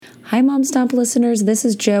Hi, Mom Stomp listeners. This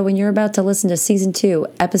is Joe, and you're about to listen to Season 2,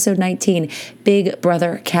 Episode 19, Big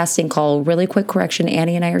Brother Casting Call. Really quick correction.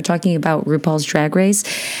 Annie and I are talking about RuPaul's Drag Race,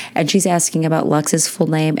 and she's asking about Lux's full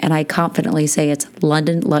name, and I confidently say it's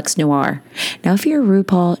London Lux Noir. Now, if you're a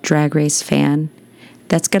RuPaul Drag Race fan,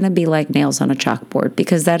 that's going to be like nails on a chalkboard,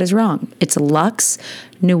 because that is wrong. It's Lux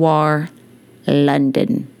Noir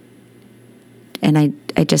London. And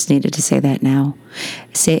I just needed to say that now.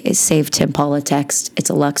 Save Tim Paul a text. It's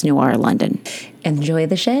a Lux Noir London. Enjoy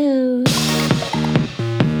the show.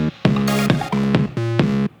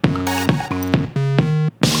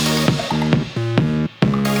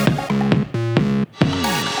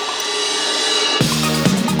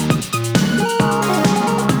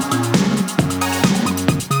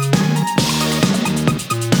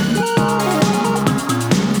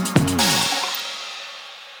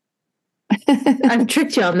 I've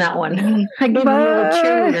tricked you on that one. I gave you a little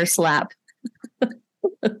cheerleader slap.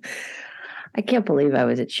 I can't believe I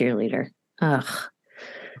was a cheerleader. Ugh.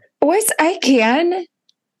 I can.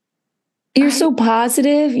 You're so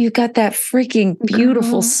positive. You've got that freaking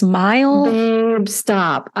beautiful smile. Babe,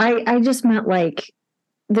 stop. I just meant like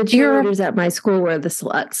the cheerleaders at my school were the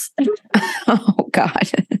sluts. Oh,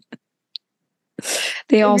 God.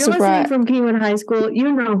 They also brought from Kingwood High School.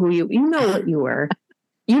 You know you know what you were.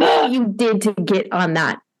 You know what you did to get on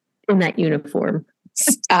that in that uniform.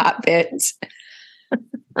 Stop it.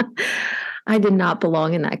 I did not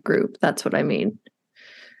belong in that group. That's what I mean.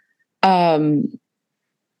 How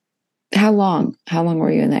long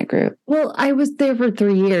were you in that group? Well, I was there for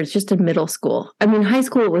 3 years, just in middle school. I mean, high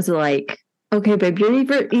school was like, okay, babe, you're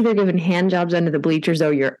either given hand jobs under the bleachers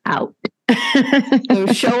or you're out. So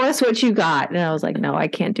show us what you got. And I was like, no, I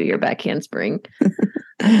can't do your back handspring.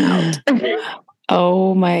 I'm out.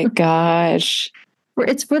 Oh my gosh.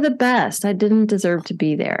 It's for the best. I didn't deserve to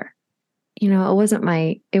be there. You know, it wasn't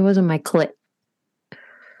my clique.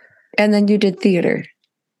 And then you did theater.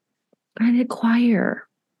 I did choir.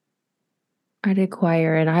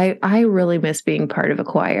 And I really miss being part of a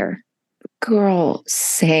choir. Girl,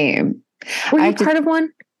 same. Were you part of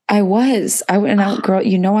one? I was. Girl,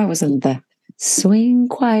 you know I was in the swing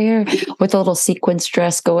choir with a little sequence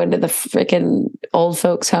dress, going to the freaking old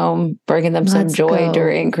folks' home, bringing them some joy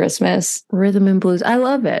during Christmas. Rhythm and blues. I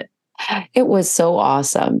love it. It was so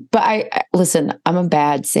awesome. But listen, I'm a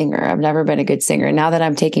bad singer. I've never been a good singer. Now that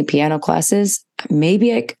I'm taking piano classes,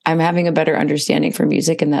 maybe I'm having a better understanding for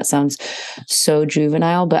music. And that sounds so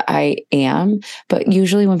juvenile, but I am. But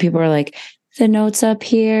usually when people are like, the notes up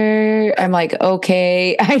here, I'm like,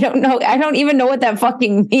 okay, I don't know. I don't even know what that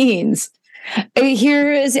fucking means.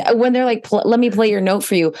 Here is when they're like, let me play your note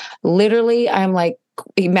for you. Literally, I'm like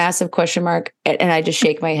a massive question mark. And I just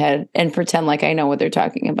shake my head and pretend like I know what they're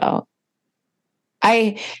talking about.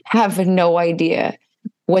 I have no idea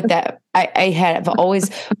what that I have always,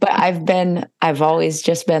 but I've always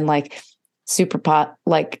just been like super pot,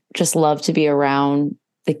 like just love to be around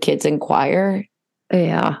the kids in choir.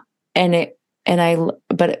 Yeah.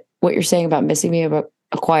 But what you're saying about missing me about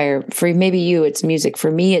a choir, for maybe you, it's music. For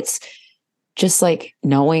me, it's just like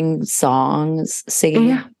knowing songs,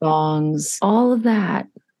 singing songs, all of that.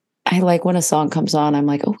 I like when a song comes on, I'm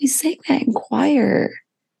like, oh, we sang that in choir.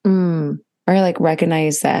 Or I like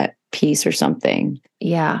recognize that piece or something.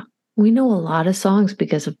 Yeah. We know a lot of songs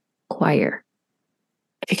because of choir.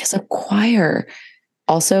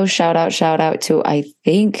 Also, shout out to, I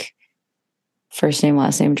think, first name,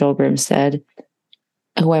 last name, Joel Grimstead,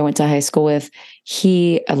 who I went to high school with.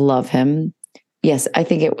 I love him. Yes,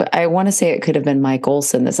 I want to say it could have been Mike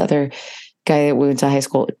Olson, this other guy that we went to high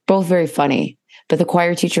school. Both very funny. But the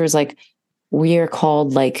choir teacher was like, we are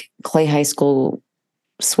called like Clay High School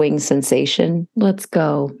Swing Sensation. Let's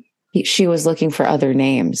go. She was looking for other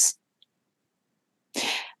names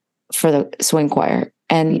for the swing choir.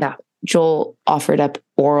 And Joel offered up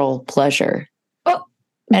Oral Pleasure.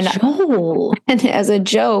 And Joel. And as a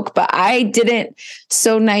joke, but I didn't,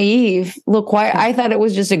 so naive. Look, why I thought it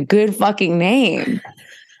was just a good fucking name.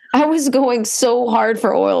 I was going so hard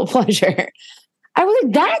for Oil Pleasure. I was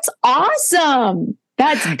like, that's awesome.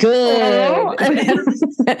 That's good.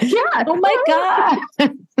 Yeah. Oh my God.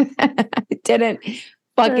 I didn't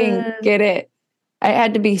fucking get it. I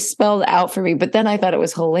had to be spelled out for me, but then I thought it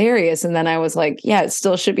was hilarious. And then I was like, yeah, it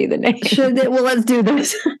still should be the name. Well, let's do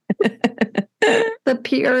this. The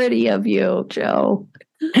purity of you, Joe.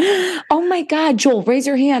 Oh my God, Joel, raise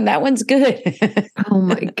your hand. That one's good. Oh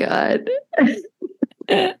my God.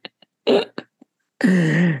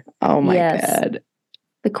 Oh my God.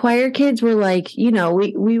 The choir kids were like, you know,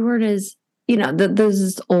 we weren't as, you know, there's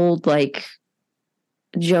this old like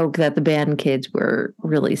joke that the band kids were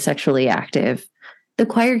really sexually active. The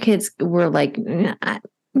choir kids were like, we're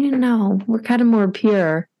kind of more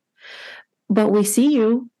pure, but we see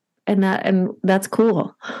you, and that's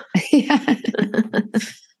cool. Yeah.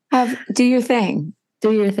 Do your thing.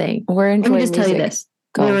 Do your thing. We're enjoying Let me just music. tell you this.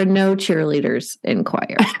 Go. There were no cheerleaders in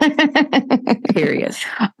choir. Period.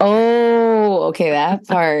 Oh, okay. That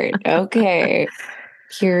part. Okay.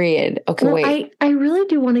 Period. Okay, well, wait. I really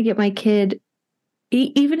do want to get my kid,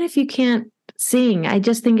 even if you can't sing, I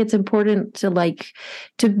just think it's important to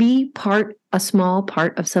be a small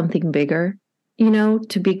part of something bigger,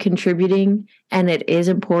 to be contributing. And it is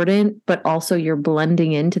important, but also you're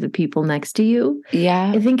blending into the people next to you.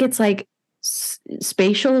 Yeah. I think it's like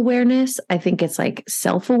spatial awareness. I think it's like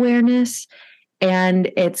self-awareness,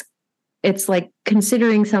 and it's like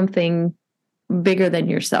considering something bigger than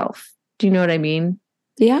yourself. Do you know what I mean?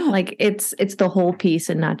 Yeah. Like it's the whole piece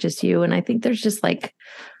and not just you. And I think there's just like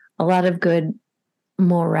a lot of good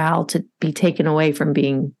morale to be taken away from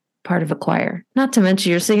being part of a choir. Not to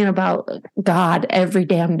mention you're singing about God every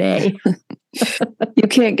damn day. You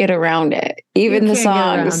can't get around it. Even the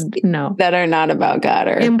songs that are not about God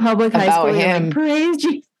are in public high about school. Him. Like, praise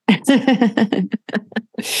Jesus.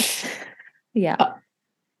 Yeah.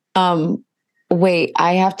 Wait,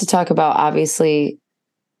 I have to talk about obviously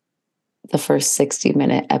the first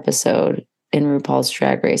 60-minute episode in RuPaul's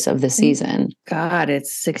Drag Race of the season. God,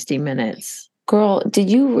 it's 60 minutes. Girl, did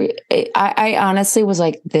you? I honestly was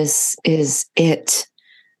like, this is it.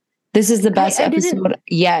 This is the best episode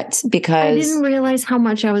yet, because I didn't realize how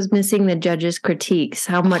much I was missing the judges' critiques,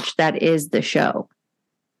 how much that is the show,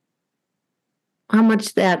 how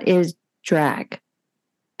much that is drag.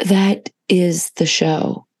 That is the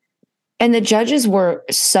show. And the judges were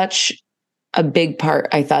such a big part.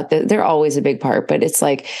 I thought that they're always a big part, but it's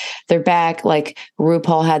like they're back. Like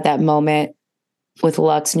RuPaul had that moment with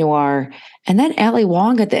Lux Noir, and then Ali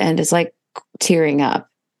Wong at the end is like tearing up.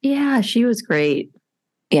 Yeah, she was great.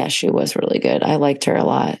 Yeah, she was really good. I liked her a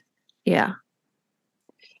lot. Yeah.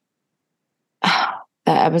 That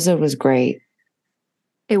episode was great.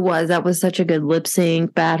 It was. That was such a good lip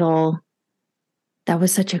sync battle. That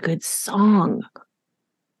was such a good song.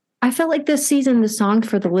 I felt like this season, the songs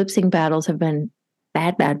for the lip sync battles have been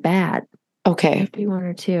bad. Okay. Maybe one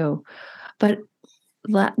or two. But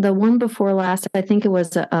the one before last, I think it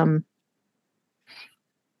was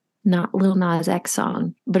not Lil Nas X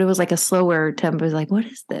song, but it was like a slower tempo. It was like, what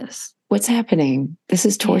is this? What's happening? This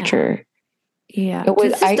is torture. Yeah.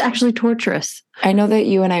 This is actually torturous. I know that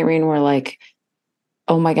you and Irene were like,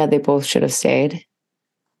 oh my God, they both should have stayed.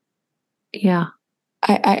 Yeah.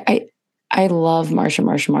 I love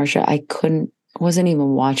Marsha. I wasn't even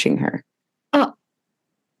watching her. Oh,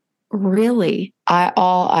 really?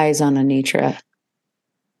 All eyes on Anitra.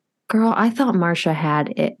 Girl, I thought Marsha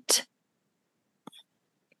had it.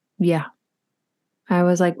 Yeah. I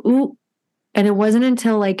was like, ooh. And it wasn't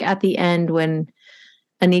until like at the end when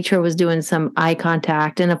Anitra was doing some eye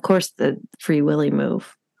contact, and of course the Free Willy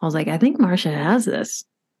move. I was like, I think Marsha has this.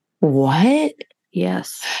 What?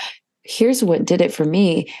 Yes. Here's what did it for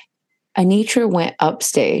me. Anitra went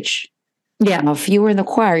upstage. Yeah. Now, if you were in the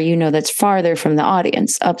choir, you know that's farther from the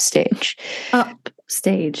audience, upstage.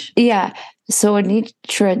 Upstage. Yeah. So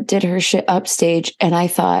Anitra did her shit upstage, and I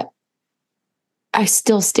thought, I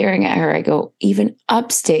still staring at her. I go, even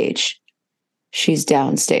upstage, she's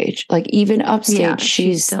downstage. Like even upstage,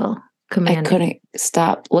 she's still commanding. I couldn't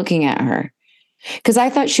stop looking at her. Because I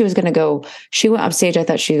thought she was going to go, she went upstage. I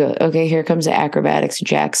thought she'd go, okay, here comes the acrobatics,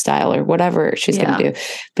 Jack style or whatever she's going to do.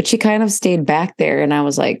 But she kind of stayed back there. And I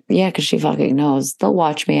was like, yeah, because she fucking knows. They'll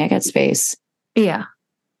watch me. I got space. Yeah.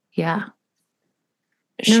 Yeah.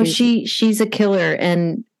 No, she's a killer.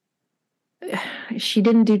 And she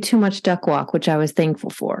didn't do too much duck walk, which I was thankful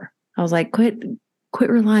for. I was like, quit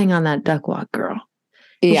relying on that duck walk, girl.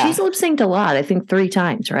 Yeah. She's lip synced a lot. I think 3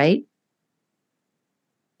 times, right?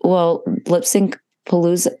 Well, lip sync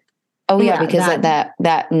Palooza. Oh yeah, because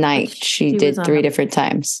that night she did 3 different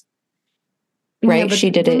times. Right? Yeah, she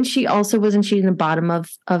did it. Wasn't she in the bottom of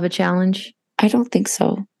a challenge? I don't think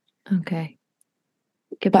so. Okay.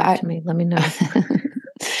 Get back to me. Let me know.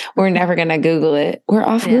 We're never gonna Google it. We're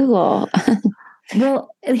off Google. Well,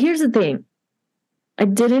 here's the thing. I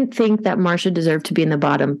didn't think that Marsha deserved to be in the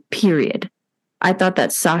bottom, period. I thought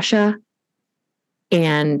that Sasha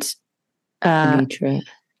and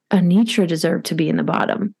Anitra deserved to be in the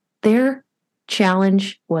bottom. Their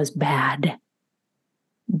challenge was bad.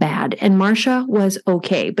 And Marsha was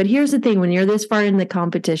okay. But here's the thing. When you're this far in the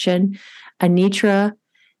competition, Anitra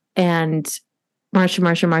and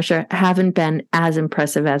Marsha haven't been as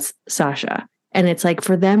impressive as Sasha. And it's like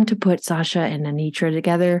for them to put Sasha and Anitra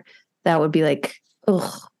together, that would be like,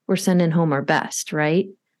 ugh, we're sending home our best, right?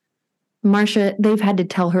 Marcia, they've had to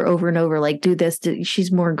tell her over and over, like, do this.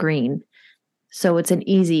 She's more green. So it's an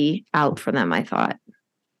easy out for them, I thought.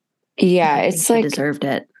 Yeah, I it's think like she deserved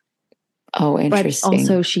it. Oh, interesting. But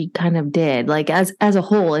also she kind of did, like as a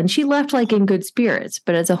whole. And she left like in good spirits,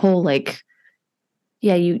 but as a whole, like,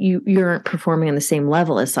 yeah, you aren't performing on the same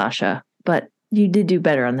level as Sasha, but you did do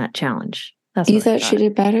better on that challenge. That's You what I thought she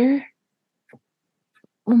did better?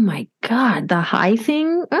 Oh my God, the high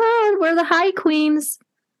thing? Oh, we're the high queens.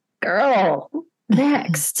 Girl,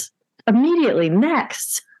 next. Immediately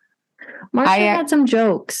next. Marcia had some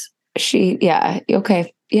jokes.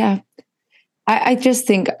 Okay. Yeah. I just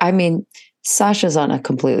think, I mean, Sasha's on a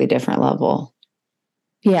completely different level.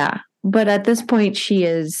 Yeah. But at this point, she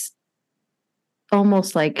is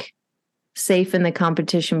almost like safe in the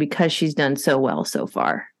competition because she's done so well so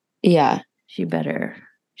far. Yeah. She better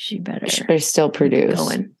still produce.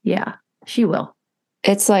 Going. Yeah, she will.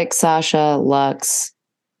 It's like Sasha, Lux,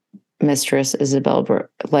 Mistress, Isabel,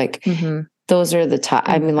 like those are the top.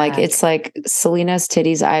 I mean, like, it's like Selena's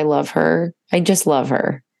titties. I love her. I just love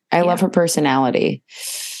her. I love her personality.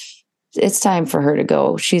 It's time for her to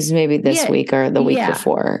go. She's maybe this week or the week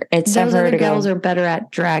before. It's time for her to go. Those other girls are better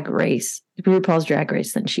at Drag Race, RuPaul's Drag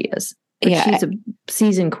Race, than she is. But she's a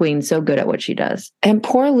seasoned queen, so good at what she does. And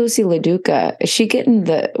poor Lucy LaDuca, is she getting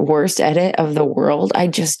the worst edit of the world? I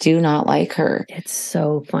just do not like her. It's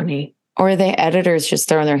so funny. Or are the editors just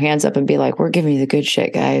throwing their hands up and be like, we're giving you the good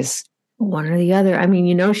shit, guys? One or the other. I mean,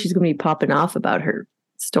 she's going to be popping off about her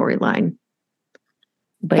storyline.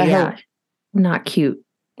 But yeah, not cute.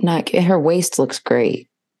 Her waist looks great.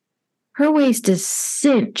 Her waist is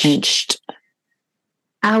cinched.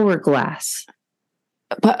 Hourglass.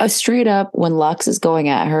 But straight up, when Lux is going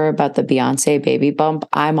at her about the Beyonce baby bump,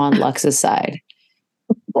 I'm on Lux's side.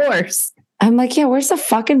 Of course. I'm like, yeah, where's the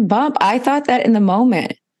fucking bump? I thought that in the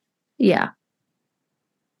moment. Yeah.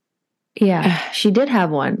 Yeah, she did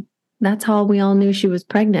have one. That's how we all knew she was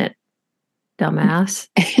pregnant. Dumbass.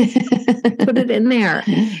 Put it in there.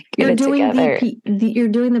 You're doing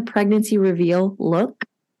the pregnancy reveal. Look.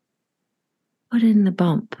 Put in the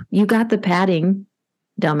bump. You got the padding.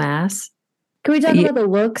 Dumbass. Can we talk about the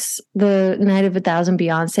looks? The Night of 1,000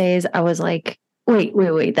 Beyoncés. I was like,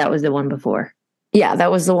 wait. That was the one before. Yeah,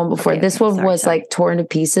 that was the one before. Okay, this one was like torn to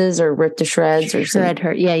pieces or ripped to shreds or something. Shred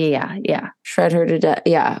her. Yeah. Shred her to death.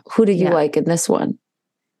 Yeah. Who did you like in this one?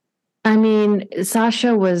 I mean,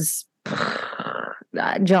 Sasha was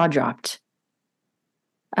jaw dropped.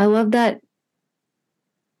 I love that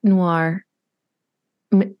noir.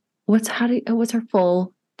 What's her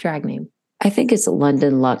full drag name? I think it's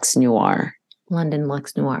London Luxe Noir. London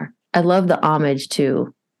Luxe Noir. I love the homage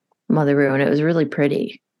to Mother Rue, and it was really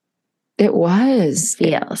pretty. It was.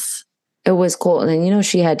 Yes. It was cool. And then,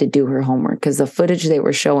 she had to do her homework because the footage they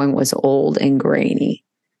were showing was old and grainy.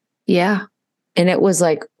 Yeah. And it was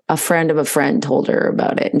like a friend of a friend told her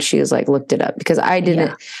about it. And she was like, looked it up because I didn't.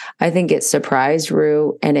 Yeah. I think it surprised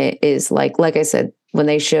Rue. And it is like I said, when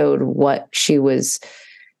they showed what she was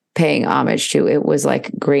paying homage to, it was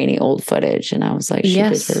like grainy old footage. And I was like, she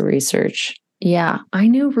did her research. Yeah. I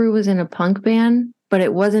knew Rue was in a punk band, but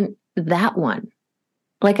it wasn't that one.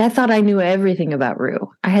 Like, I thought I knew everything about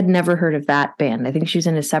Rue. I had never heard of that band. I think she was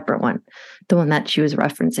in a separate one, the one that she was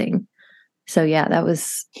referencing. So yeah, that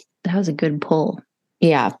was a good pull.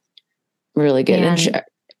 Yeah, really good. And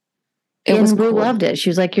Rue cool. Loved it.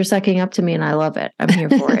 She was like, "You're sucking up to me, and I love it. I'm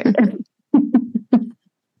here for it."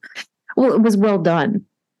 Well, it was well done.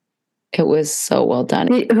 It was so well done.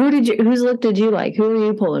 Whose look did you like? Who were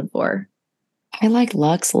you pulling for? I like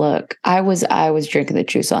Lux's look. I was drinking the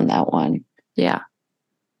juice on that one. Yeah.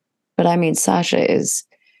 But I mean, Sasha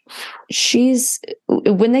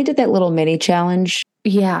when they did that little mini challenge.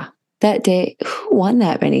 Yeah. That day, who won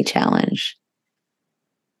that mini challenge?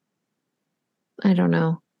 I don't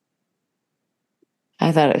know.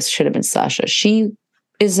 I thought it should have been Sasha. She's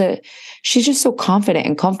just so confident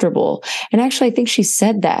and comfortable. And actually, I think she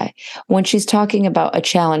said that when she's talking about a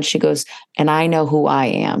challenge, she goes, and I know who I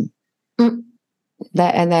am. Mm.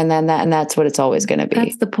 That's what it's always going to be.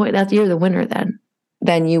 That's the point. You're the winner then.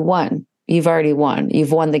 Then you won. You've already won.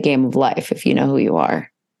 You've won the game of life if you know who you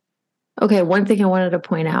are. Okay, one thing I wanted to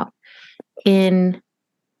point out.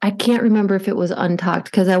 I can't remember if it was Untucked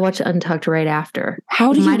because I watched Untucked right after.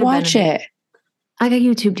 How did you watch it? I got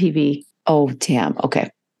YouTube TV. Oh, damn. Okay.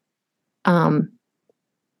 And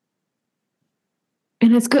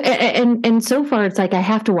it's good. And so far it's like I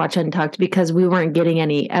have to watch Untucked because we weren't getting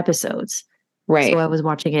any episodes. Right. So I was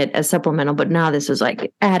watching it as supplemental, but now this was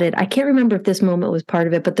like added. I can't remember if this moment was part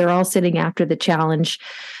of it, but they're all sitting after the challenge.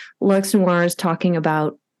 Luxe Noir is talking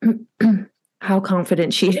about how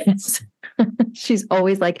confident she is. She's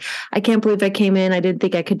always like, I can't believe I came in. I didn't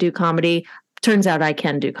think I could do comedy. Turns out I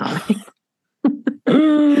can do comedy.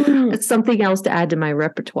 It's something else to add to my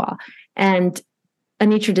repertoire. And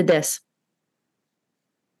Anitra did this.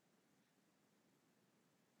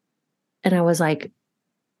 And I was like,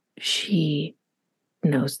 she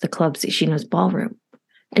knows the clubs. She knows ballroom.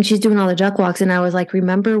 And she's doing all the duck walks. And I was like,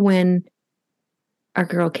 remember when our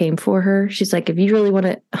girl came for her? She's like, if you really want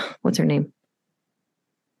to, what's her name?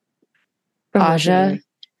 Aja.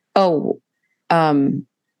 Oh, Laomi.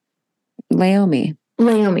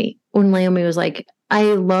 Laomi. When Laomi was like, I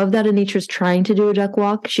love that Anitra's trying to do a duck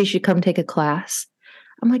walk. She should come take a class.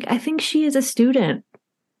 I'm like, I think she is a student,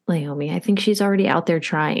 Laomi. I think she's already out there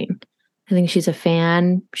trying. I think she's a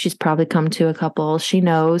fan. She's probably come to a couple. She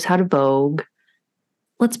knows how to vogue.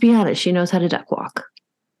 Let's be honest. She knows how to duck walk.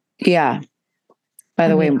 Yeah. By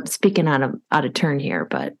the way, I'm speaking out of turn here,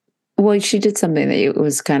 but. Well, she did something that it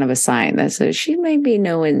was kind of a sign that says she may be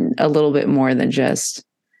knowing a little bit more than just.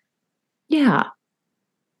 Yeah.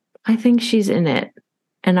 I think she's in it.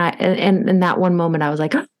 And and in that one moment, I was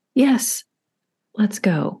like, oh, yes, let's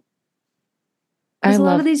go. Because a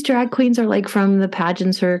lot of these drag queens are like from the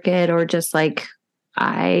pageant circuit or just like,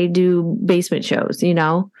 I do basement shows, you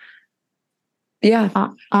know? Yeah.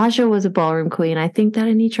 Aja was a ballroom queen. I think that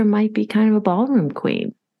Anitra might be kind of a ballroom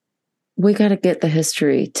queen. We got to get the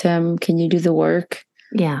history. Tim, can you do the work?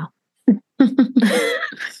 Yeah.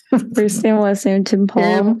 First name, last name, Tim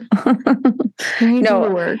Paul. No,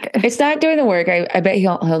 the work. It's not doing the work. I bet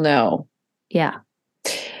he'll know. Yeah.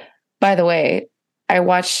 By the way, I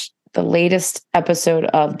watched the latest episode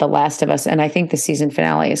of The Last of Us, and I think the season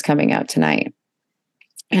finale is coming out tonight.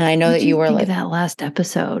 And I know that you were like that last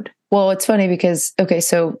episode. Well, it's funny because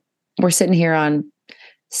so we're sitting here on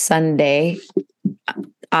Sunday,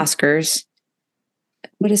 Oscars.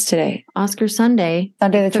 What is today? Oscar Sunday.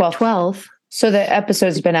 Sunday the 12th. 12th. So the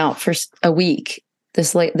episode's been out for a week.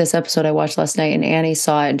 This episode I watched last night, and Annie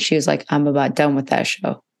saw it, and she was like, I'm about done with that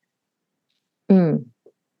show.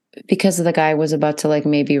 Because the guy was about to like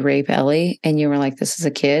maybe rape Ellie, and you were like, this is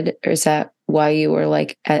a kid? Or is that why you were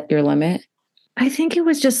like at your limit? I think it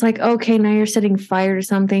was just like, okay, now you're setting fire to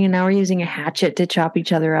something, and now we're using a hatchet to chop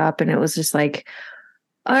each other up. And it was just like,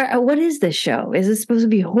 what is this show? Is this supposed to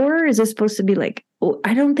be horror? Is this supposed to be like,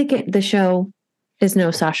 I don't think the show is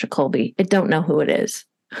no Sasha Colby. I don't know who it is.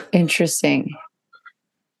 Interesting.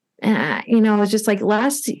 It's just like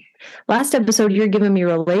last episode, you're giving me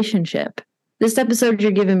relationship. This episode,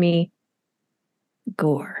 you're giving me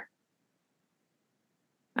gore.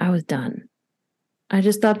 I was done. I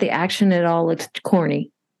just thought the action, it all looked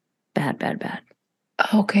corny. Bad.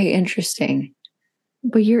 Okay, interesting.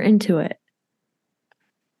 But you're into it.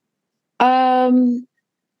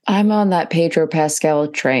 I'm on that Pedro Pascal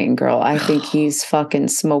train, girl. I think he's fucking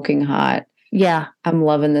smoking hot. Yeah. I'm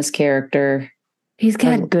loving this character. He's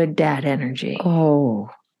got good dad energy. Oh,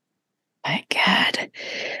 my God.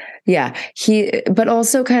 Yeah. But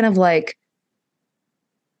also kind of like,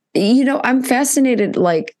 I'm fascinated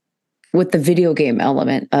like with the video game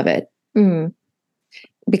element of it.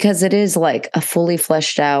 Because it is like a fully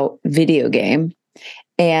fleshed out video game.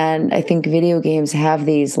 And I think video games have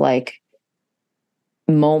these like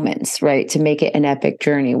moments, right, to make it an epic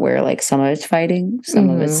journey where like some of it's fighting, some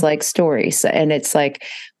of it's like stories, and it's like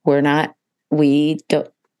it's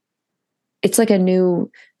like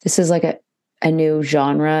this is like a new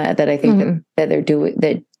genre that I think that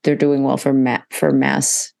they're doing well for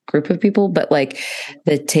mass group of people, but like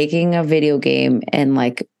the taking a video game and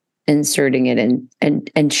like inserting it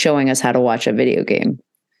and showing us how to watch a video game.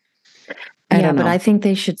 But I think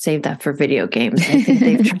they should save that for video games. I think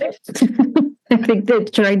they've tried. I think they're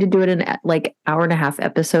trying to do it in like hour and a half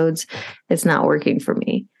episodes. It's not working for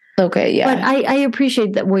me. Okay, yeah. But I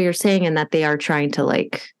appreciate that what you're saying and that they are trying to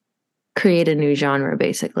like create a new genre,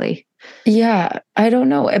 basically. Yeah, I don't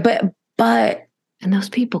know, but and those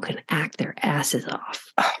people can act their asses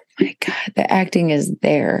off. Oh my God, the acting is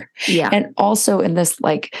there. Yeah, and also in this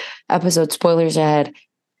like episode, spoilers ahead.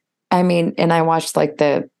 I mean, and I watched like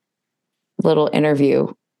the little interview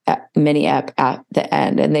mini ep at the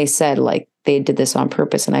end, and they said like they did this on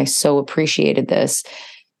purpose, and I so appreciated this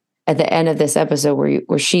at the end of this episode where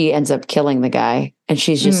she ends up killing the guy, and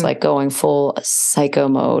she's just like going full psycho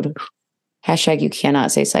mode. Hashtag you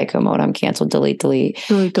cannot say psycho mode. I'm canceled. Delete.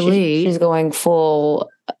 She's going full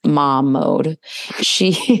mom mode.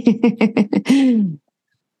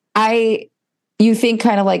 You think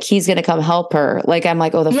kind of like he's going to come help her. Like, I'm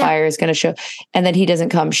like, oh, the fire is going to show. And then he doesn't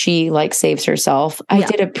come. She like saves herself. I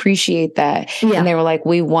did appreciate that. Yeah. And they were like,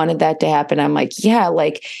 we wanted that to happen. I'm like, yeah,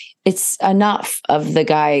 like it's enough of the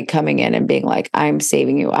guy coming in and being like, I'm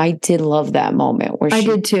saving you. I did love that moment where I she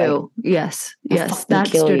did too. like, Yes. Yes. fucking That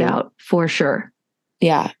kill stood you. out for sure.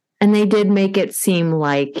 Yeah. And they did make it seem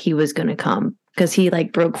like he was going to come because he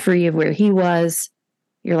like broke free of where he was.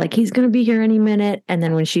 You're like, he's going to be here any minute. And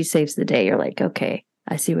then when she saves the day, you're like, okay,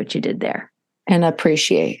 I see what you did there. And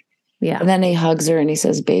appreciate. Yeah. And then he hugs her and he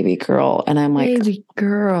says, baby girl. And I'm like, baby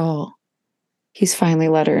girl. He's finally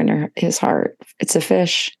let her in his heart. It's a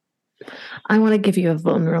fish. I want to give you a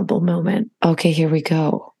vulnerable moment. Okay, here we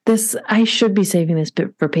go. This, I should be saving this bit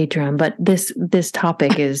for Patreon, but this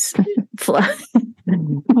topic is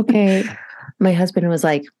okay. My husband was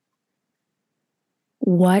like,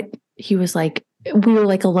 what? He was like, we were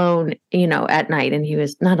like alone, at night, and he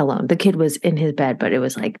was not alone. The kid was in his bed, but it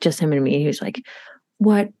was like just him and me. And he was like,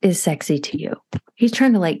 what is sexy to you? He's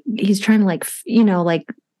trying to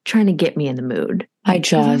trying to get me in the mood. My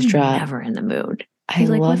jaws drop. Never in the mood. He's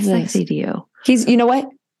like, what's this. sexy to you? You know what?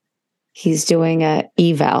 He's doing a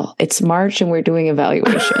eval. It's March and we're doing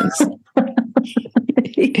evaluations.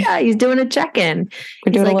 Yeah, he's doing a check-in.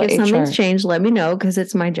 He's like, if something's changed, let me know because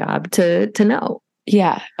it's my job to know.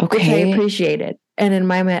 Yeah. Okay. Which I appreciated. And in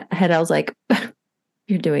my head, I was like,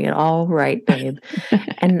 you're doing it all right, babe.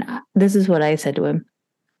 And this is what I said to him.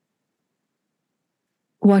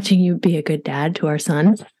 Watching you be a good dad to our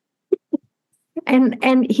son.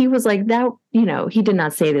 And he was like, that, he did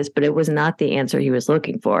not say this, but it was not the answer he was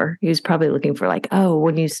looking for. He was probably looking for like, oh,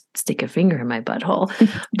 when you stick a finger in my butthole.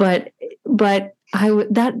 but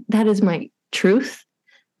that is my truth.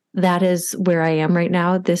 That is where I am right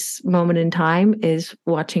now. This moment in time is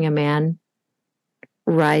watching a man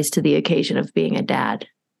rise to the occasion of being a dad,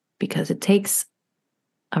 because it takes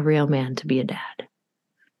a real man to be a dad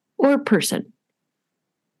or a person,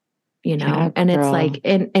 Yeah, and girl. it's like,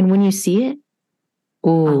 and when you see it,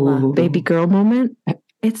 ooh, baby girl moment,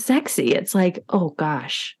 it's sexy. It's like, oh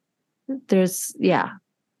gosh, this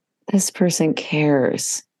person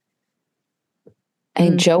cares.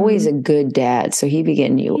 And Joey's a good dad, so he'd be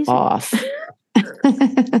getting you off.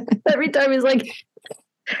 Every time he's like,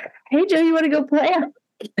 hey, Joe, you want to go play?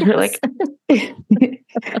 You're like,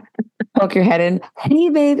 poke your head in. Hey,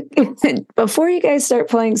 babe, before you guys start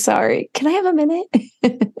playing, sorry, can I have a minute?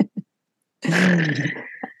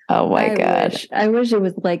 Oh my God. I wish it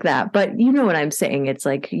was like that. But you know what I'm saying? It's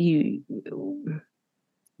like we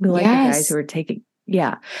like the guys who are taking,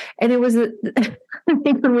 yeah. And it was, I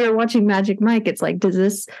think when we were watching Magic Mike, it's like, does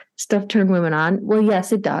this stuff turn women on? Well,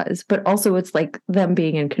 yes, it does. But also it's like them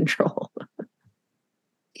being in control.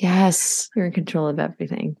 Yes. You're in control of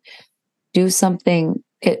everything. Do something.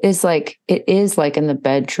 It is like in the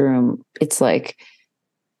bedroom. It's like,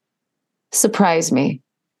 surprise me.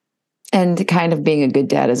 And kind of being a good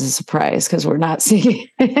dad is a surprise because we're not seeing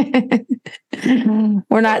it.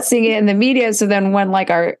 We're not seeing it in the media. So then when like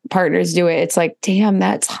our partners do it, it's like, damn,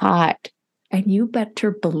 that's hot. And you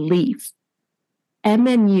better believe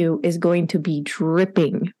MNU is going to be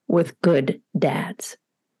dripping with good dads.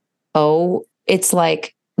 Oh, it's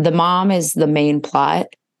like the mom is the main plot,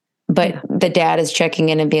 but the dad is checking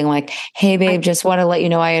in and being like, hey, babe, just want to let you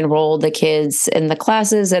know I enrolled the kids in the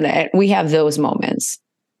classes. And we have those moments.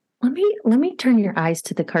 Let me turn your eyes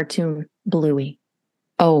to the cartoon Bluey.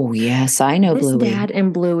 Oh, yes, I know Bluey. Dad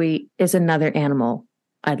and Bluey is another animal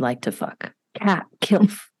I'd like to fuck. Cat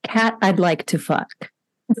I'd like to fuck.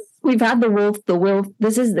 We've had the wolf.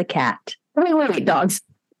 This is the cat. Wait, dogs.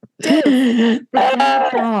 The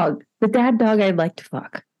dad dog I'd like to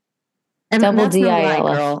fuck. And Double that's not a lie,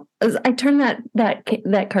 DIL. girl. I turned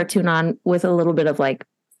that cartoon on with a little bit of like,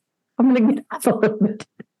 I'm going to get off a little bit.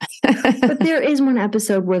 But there is one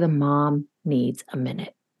episode where the mom needs a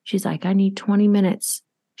minute. She's like, I need 20 minutes.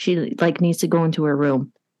 She like needs to go into her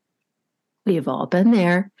room. We've all been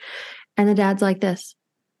there. And the dad's like this.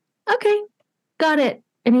 Okay, got it.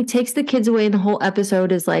 And he takes the kids away. And the whole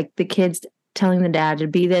episode is like the kids telling the dad to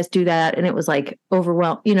be this, do that. And it was like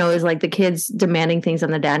overwhelmed. It was like the kids demanding things on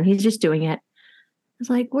the dad. And he's just doing it. It's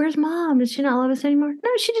like, where's mom? Does she not love us anymore? No,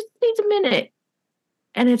 she just needs a minute.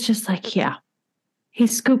 And it's just like, yeah. He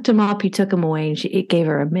scooped him up. He took him away, and it gave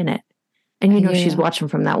her a minute. And she's watching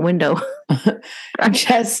from that window. I'm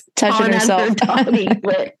just touching herself.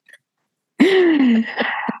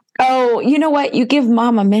 Oh, you know what? You give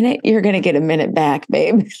mom a minute, you're going to get a minute back,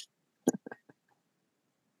 babe.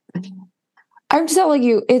 I'm telling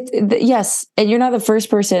you, yes. And you're not the first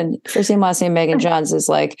person, first name, last name, Megan Johns has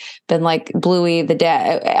like been like Bluey, the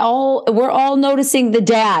dad. We're all noticing the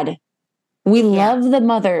dad. We love the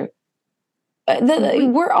mother.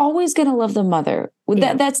 We're always going to love the mother.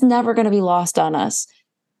 That's never going to be lost on us.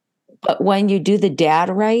 But when you do the dad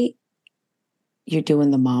right, you're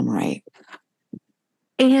doing the mom right.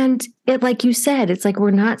 And it, like you said, it's like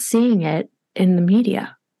we're not seeing it in the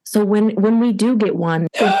media. So when we do get one,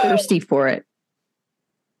 we're thirsty for it.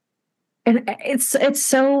 And it's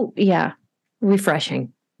so,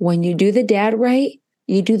 refreshing. When you do the dad right,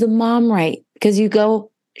 you do the mom right. Because you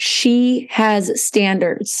go, she has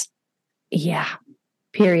standards. Yeah.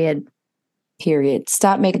 Period.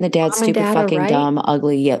 Stop making the dad stupid, fucking right? Dumb,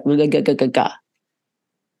 ugly. Yeah.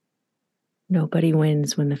 Nobody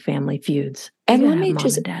wins when the family feuds. And let me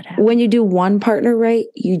just, when you do one partner right,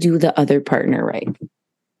 you do the other partner right.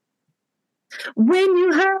 When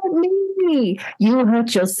you hurt me, you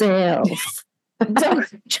hurt yourself.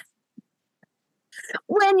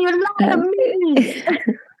 When you lie to me.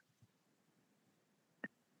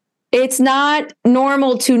 It's not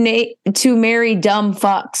normal to marry dumb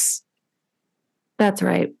fucks. That's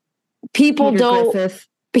right. People don't.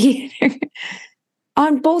 Peter,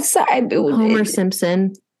 on both sides. Homer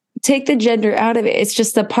Simpson. Take the gender out of it. It's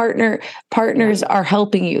just the partners are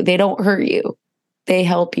helping you. They don't hurt you. They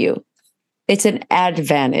help you. It's an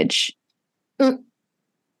advantage. And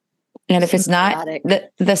if it's not,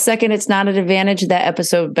 the second it's not an advantage, that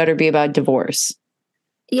episode better be about divorce.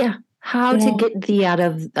 Yeah. How to get thee out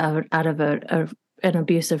of an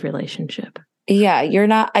abusive relationship. Yeah.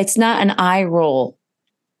 It's not an eye roll,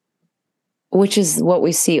 which is what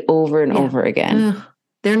we see over and over again.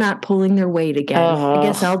 They're not pulling their weight again. I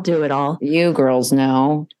guess I'll do it all. You girls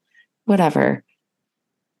know. Whatever.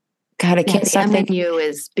 God, I can't stop thinking. You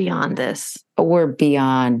is beyond this. We're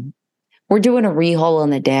beyond. We're doing a rehaul on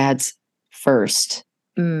the dads first.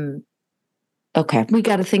 Okay. We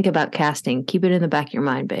got to think about casting. Keep it in the back of your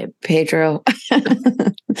mind, babe. Pedro.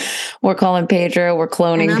 We're calling Pedro. We're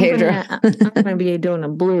cloning Pedro. I'm going to be doing a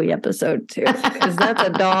Bluey episode too, because that's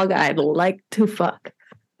a dog I'd like to fuck.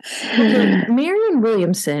 Okay, Marianne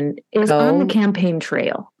Williamson is on the campaign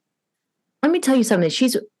trail. Let me tell you something.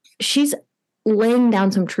 She's laying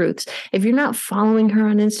down some truths. If you're not following her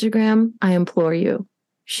on Instagram, I implore you.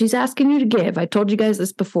 She's asking you to give. I told you guys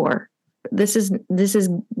this before. This is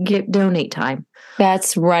donate time.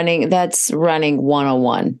 That's running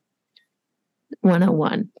 101.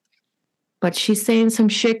 101. But she's saying some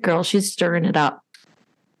shit, girl. She's stirring it up.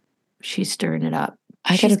 She's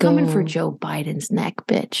coming for Joe Biden's neck,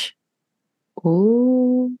 bitch.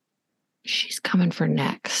 Ooh. She's coming for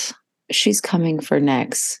necks.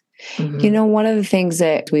 Mm-hmm. You know, one of the things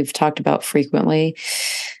that we've talked about frequently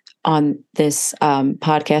on this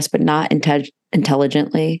podcast, but not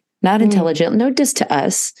intelligently, no diss to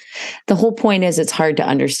us. The whole point is it's hard to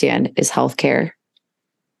understand is healthcare.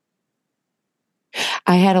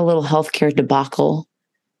 I had a little healthcare debacle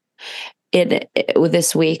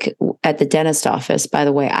this week at the dentist office. By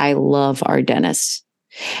the way, I love our dentist.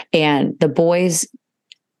 And the boys,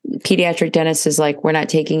 pediatric dentist is like, we're not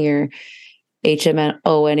taking your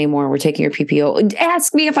HMO anymore. We're taking your PPO.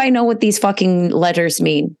 Ask me if I know what these fucking letters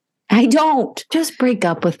mean. I don't. Just break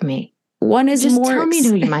up with me. One is just more. Tell me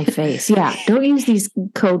to my face. Yeah. Don't use these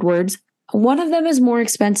code words. One of them is more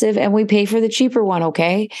expensive and we pay for the cheaper one.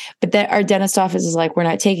 Okay. But our dentist office is like, we're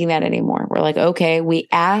not taking that anymore. We're like, okay, we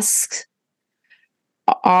asked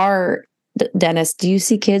our dentist, do you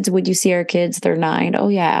see kids? Would you see our kids? They're 9. Oh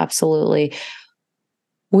yeah, absolutely.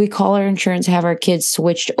 We call our insurance, have our kids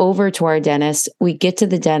switched over to our dentist. We get to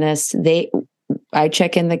the dentist. I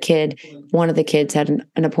check in the kid. One of the kids had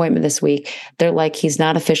an appointment this week. They're like, he's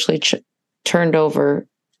not officially turned over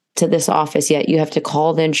to this office yet. You have to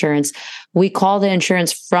call the insurance. We call the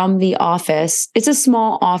insurance from the office. It's a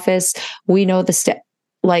small office. We know the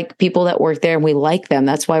like people that work there and we like them.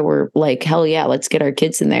 That's why we're like, hell yeah, let's get our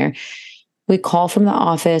kids in there. We call from the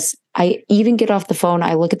office. I even get off the phone.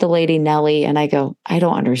 I look at the lady, Nellie, and I go, I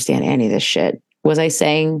don't understand any of this shit. Was I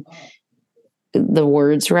saying the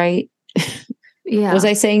words right? Yeah. Was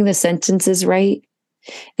I saying the sentences right?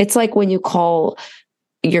 It's like when you call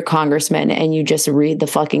your congressman and you just read the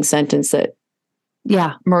fucking sentence that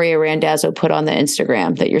Maria Randazzo put on the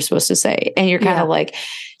Instagram that you're supposed to say. And you're kind of like,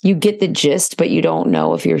 you get the gist, but you don't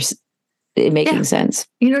know if you're making sense.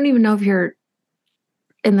 You don't even know if you're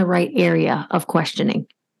in the right area of questioning.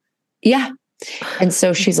 Yeah. And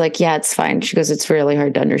so she's like, yeah, it's fine. She goes, it's really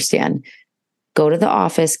hard to understand. Go to the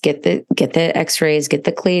office, get the x-rays, get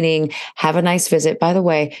the cleaning, have a nice visit. By the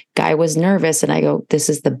way, guy was nervous. And I go, this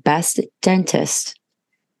is the best dentist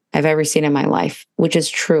I've ever seen in my life, which is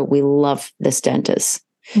true. We love this dentist.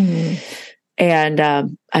 Mm-hmm. And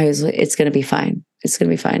I was like, it's going to be fine. It's going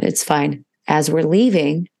to be fine. It's fine. As we're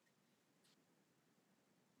leaving,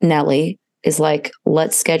 Nellie is like,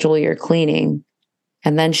 let's schedule your cleaning.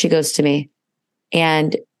 And then she goes to me,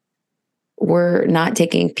 and we're not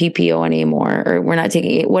taking PPO anymore, or we're not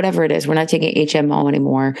taking whatever it is. We're not taking HMO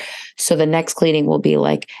anymore. So the next cleaning will be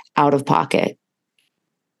like out of pocket.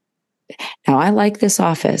 Now I like this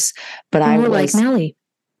office, but I was like Nelly.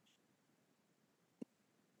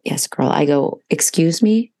 Yes, girl. I go, excuse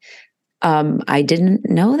me. I didn't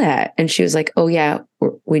know that. And she was like, oh yeah,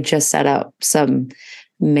 we just set up some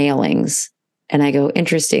mailings. And I go,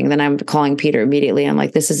 interesting. Then I'm calling Peter immediately. I'm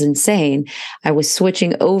like, this is insane. I was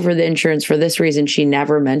switching over the insurance for this reason. She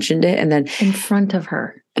never mentioned it. And then in front of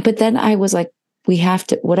her. But then I was like, we have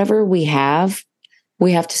to, whatever we have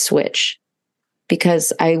to switch,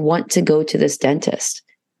 because I want to go to this dentist.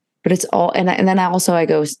 But it's all, and then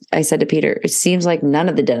I said to Peter, it seems like none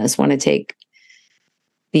of the dentists want to take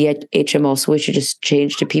the HMO, so we should just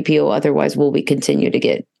change to PPO. Otherwise, will we continue to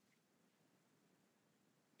get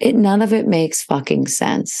it? None of it makes fucking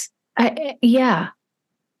sense. Yeah.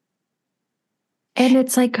 And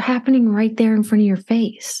it's like happening right there in front of your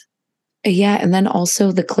face. Yeah. And then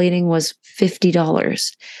also the cleaning was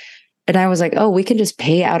 $50. And I was like, oh, we can just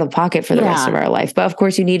pay out of pocket for the rest of our life. But of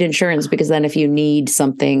course, you need insurance, because then if you need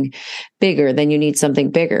something bigger, then you need something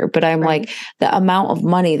bigger. But I'm like, the amount of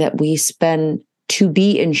money that we spend to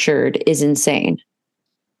be insured is insane.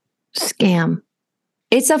 Scam.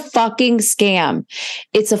 It's a fucking scam.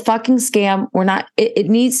 It's a fucking scam. It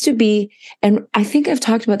needs to be. And I think I've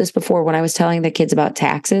talked about this before when I was telling the kids about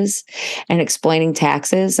taxes and explaining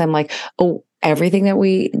taxes. I'm like, oh, everything that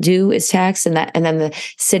we do is taxed, and then the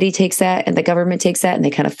city takes that and the government takes that and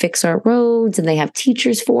they kind of fix our roads, and they have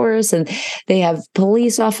teachers for us, and they have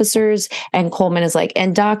police officers, and Coleman is like,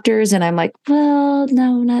 and doctors. And I'm like, well,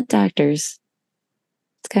 no, not doctors.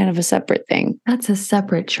 It's kind of a separate thing. That's a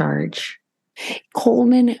separate charge.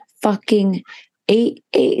 Coleman fucking 6,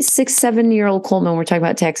 7-year-old Coleman, we're talking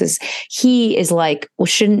about Texas. He is like, well,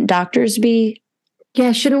 shouldn't doctors be?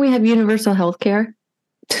 Yeah. Shouldn't we have universal health care?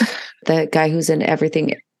 The guy who's in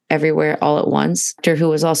Everything Everywhere All at Once, who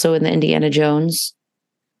was also in the Indiana Jones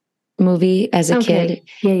movie as a kid.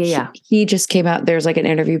 Yeah. He just came out. There's like an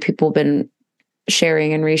interview people have been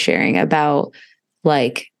sharing and resharing about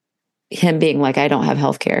like him being like, I don't have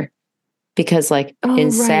healthcare because like in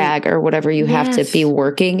SAG or whatever, you have to be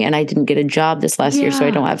working, and I didn't get a job this last year, so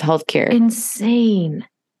I don't have healthcare. Insane.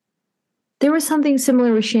 There was something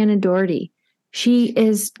similar with Shannon Doherty. She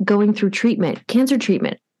is going through treatment, cancer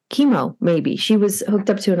treatment, chemo, maybe. She was hooked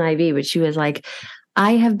up to an IV, but she was like,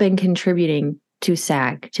 I have been contributing to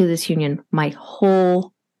SAG, to this union, my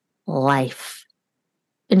whole life.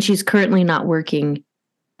 And she's currently not working,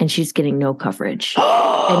 and she's getting no coverage.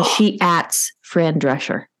 And she ats Fran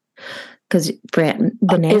Drescher, because Fran,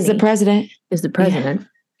 the nanny, is the president. Yeah.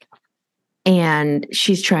 And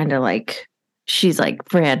she's trying to she's like,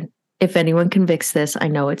 Fran, if anyone can fix this, I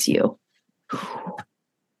know it's you.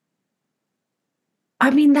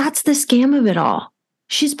 I mean, that's the scam of it all.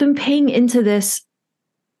 She's been paying into this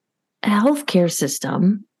healthcare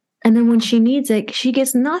system, and then when she needs it, she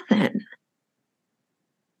gets nothing.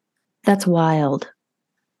 That's wild.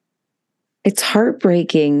 It's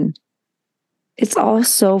heartbreaking. It's all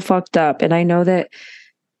so fucked up. And I know that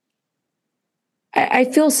I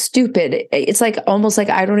feel stupid. It's like almost like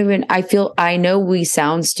I know we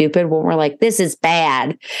sound stupid when we're like, this is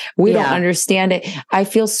bad. We don't understand it. I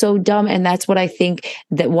feel so dumb. And that's what I think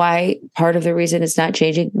that why part of the reason it's not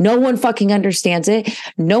changing. No one fucking understands it.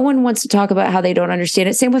 No one wants to talk about how they don't understand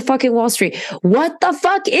it. Same with fucking Wall Street. What the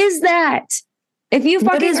fuck is that? If you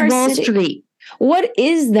fucking what is Wall Street? What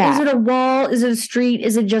is that? Is it a wall? Is it a street?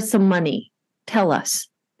 Is it just some money? Tell us.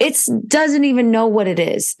 It doesn't even know what it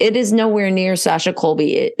is. It is nowhere near Sasha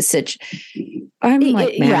Colby. I'm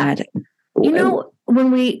like mad. You know,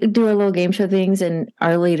 when we do our little game show things and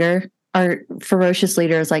our ferocious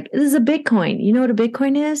leader is like, this is a Bitcoin. You know what a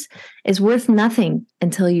Bitcoin is? It's worth nothing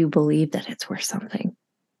until you believe that it's worth something.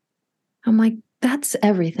 I'm like, that's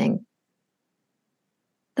everything.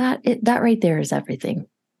 That right there is everything.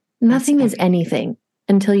 Nothing is anything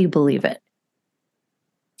until you believe it.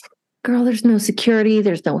 Girl, there's no security,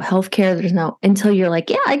 there's no healthcare, until you're like,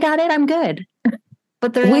 yeah, I got it, I'm good.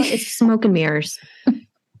 But it's smoke and mirrors.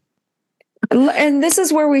 And this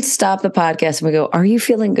is where we stop the podcast and we go, are you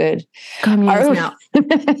feeling good? Now.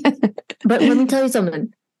 But let me tell you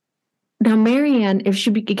something. Now, Marianne, if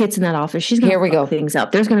she gets in that office, she's going to fuck things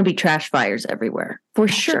up. There's going to be trash fires everywhere, for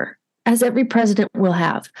sure, as every president will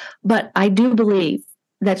have. But I do believe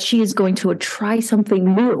that she is going to try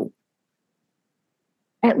something new.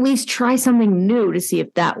 At least try something new to see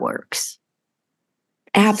if that works.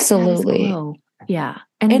 Absolutely. Yeah.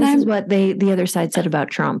 And this is what the other side said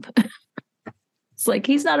about Trump. It's like,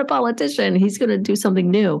 he's not a politician. He's going to do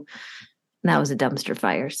something new. And that was a dumpster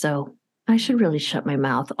fire. So I should really shut my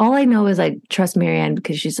mouth. All I know is I trust Marianne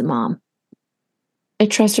because she's a mom. I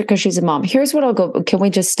trust her because she's a mom. Here's what I'll go. Can we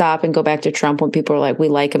just stop and go back to Trump when people are like, we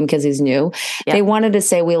like him because he's new? Yeah. They wanted to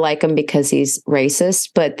say we like him because he's racist,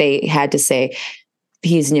 but they had to say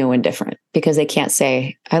he's new and different because they can't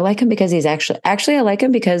say, I like him because he's actually, I like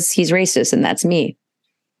him because he's racist and that's me.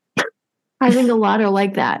 I think a lot are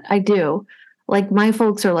like that. I do. Like my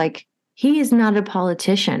folks are like, he is not a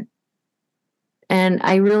politician. And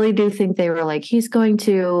I really do think they were like, he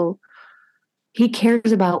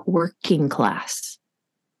cares about working class.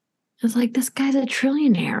 It's like, this guy's a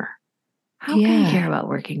trillionaire. How can he care about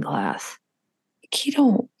working class?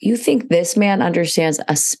 You think this man understands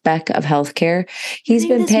a speck of healthcare? He's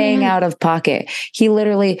been paying out of pocket. He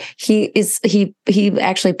literally, he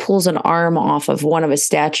actually pulls an arm off of one of his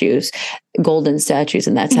statues, golden statues,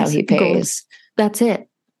 and that's how he pays. Gold. That's it.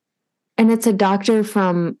 And it's a doctor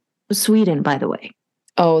from Sweden, by the way.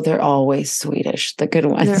 Oh, they're always Swedish. The good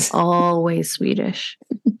ones. They're always Swedish.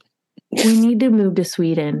 We need to move to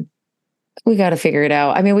Sweden. We got to figure it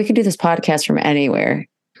out. I mean, we could do this podcast from anywhere.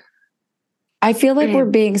 I feel like we're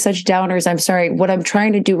being such downers. I'm sorry. What I'm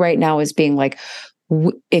trying to do right now is being like,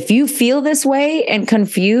 if you feel this way and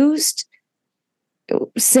confused,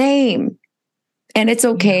 same. And it's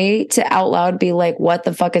okay to out loud be like, what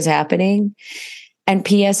the fuck is happening? And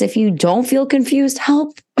P.S., if you don't feel confused,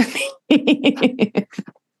 help.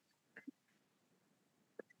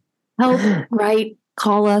 Help, right?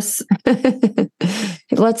 Call us.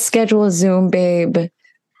 Let's schedule a Zoom, babe.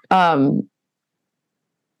 Okay.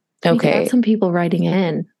 We got some people writing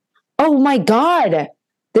in. Oh my God.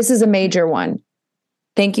 This is a major one.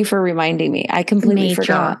 Thank you for reminding me. I completely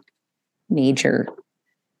forgot. Major.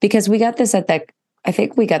 Because we got this I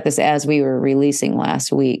think we got this as we were releasing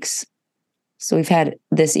last week's. So we've had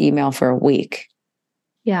this email for a week.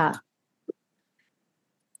 Yeah.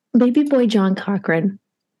 Baby boy John Cochran.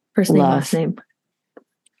 First name, last name.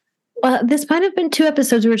 Well, this might have been 2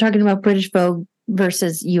 episodes we were talking about British Vogue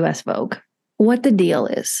versus US Vogue. What the deal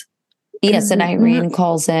is. Yes, and Irene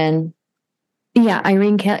calls in. Yeah,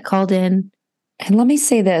 Irene called in. And let me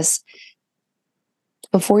say this.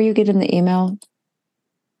 Before you get in the email,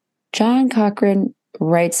 John Cochran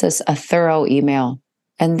writes us a thorough email.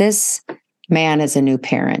 And this man is a new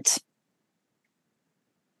parent.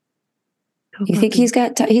 You think he's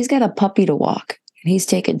got a puppy to walk, and he's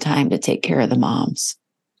taken time to take care of the moms.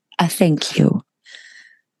 Thank you.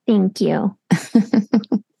 Thank you.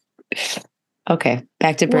 Okay,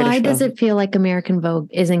 back to British Vogue. Why does it feel like American Vogue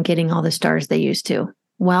isn't getting all the stars they used to?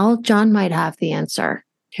 Well, John might have the answer.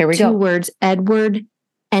 Here we go. 2 words, Edward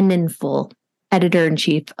Enninful,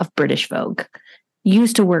 editor-in-chief of British Vogue,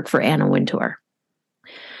 used to work for Anna Wintour.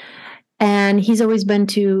 And he's always been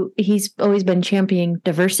championing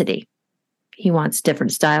diversity. He wants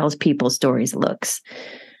different styles, people, stories, looks.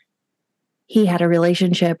 He had a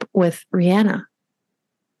relationship with Rihanna.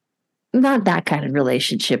 Not that kind of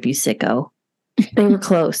relationship, you sicko. They were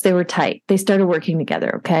close. They were tight. They started working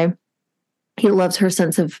together, okay? He loves her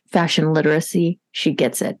sense of fashion literacy. She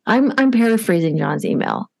gets it. I'm paraphrasing John's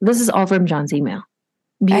email. This is all from John's email.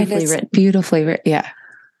 Beautifully written. Beautifully written, yeah.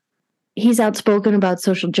 He's outspoken about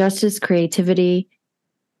social justice, creativity,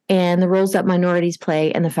 and the roles that minorities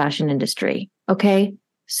play in the fashion industry. Okay?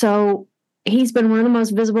 So he's been one of the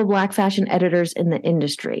most visible Black fashion editors in the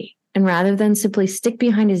industry. And rather than simply stick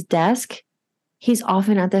behind his desk, he's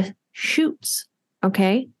often at the shoots.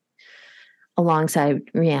 Okay? Alongside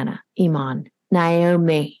Rihanna, Iman,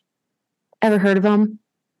 Naomi. Ever heard of him?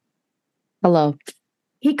 Hello.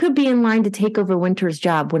 He could be in line to take over Winter's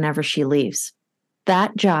job whenever she leaves.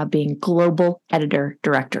 That job being global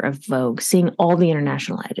editor-director of Vogue, seeing all the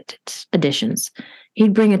international editions.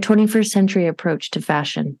 He'd bring a 21st century approach to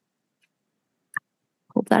fashion.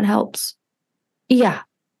 Hope that helps. Yeah,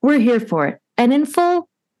 we're here for it. And in full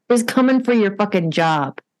is coming for your fucking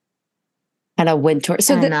job. And a Wintour.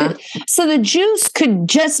 So the juice could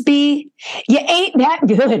just be, you ain't that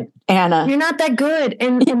good, Anna. You're not that good.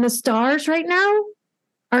 And the stars right now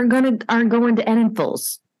are going to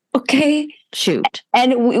Enninfuls. Okay. Shoot.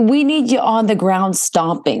 And we need you on the ground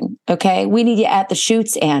stomping. Okay. We need you at the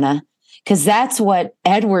shoots, Anna, because that's what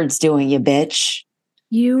Edward's doing, you bitch.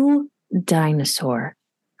 You dinosaur.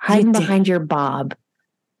 Hiding behind your bob.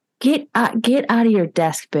 Get out of your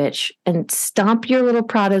desk, bitch, and stomp your little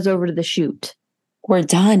Pradas over to the shoot. We're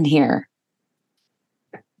done here.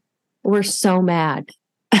 We're so mad.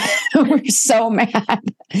 We're so mad.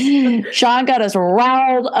 Sean got us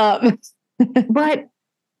riled up. But,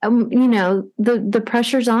 the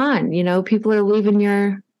pressure's on. People are leaving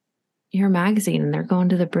your magazine and they're going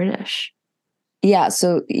to the British. Yeah.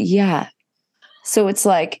 So it's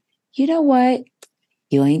like, you know what?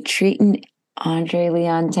 You ain't treating Andre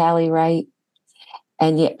Leon Talley right.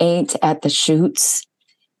 And you ain't at the shoots.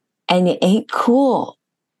 And you ain't cool,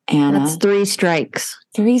 Anna. That's 3 strikes.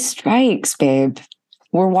 3 strikes, babe.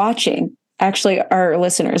 We're watching. Actually, our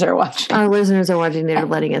listeners are watching. Our listeners are watching. They're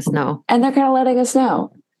letting us know. And they're kind of letting us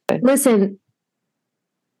know. Listen,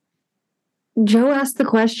 Joe asked the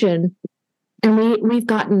question, and we've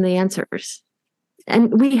gotten the answers.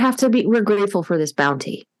 And we're grateful for this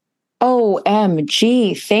bounty.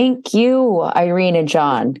 OMG. Thank you, Irene and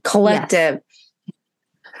John. Collective. Yes.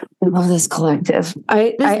 I love this collective.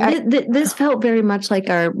 This felt very much like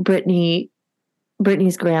our Brittany's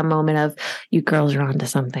Graham moment of, you girls are onto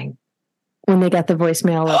something. When they got the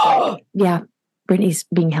voicemail of, yeah, Brittany's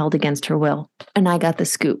being held against her will. And I got the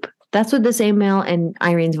scoop. That's what this email and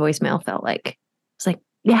Irene's voicemail felt like. It's like,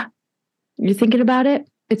 yeah, you're thinking about it.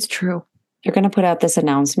 It's true. You're going to put out this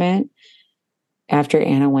announcement after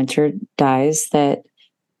Anna Wintour dies that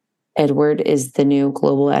Edward is the new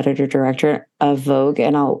global editor-director of Vogue,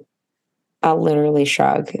 and I'll literally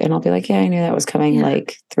shrug and I'll be like, yeah, I knew that was coming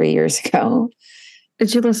like 3 years ago.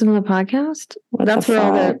 Did you listen to the podcast? That's where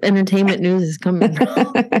all the entertainment news is coming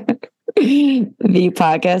from. The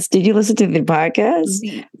podcast. Did you listen to the podcast?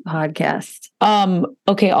 The podcast.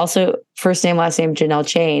 Okay. Also, first name, last name, Janelle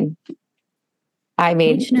Chain. I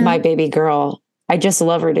made my baby girl. I just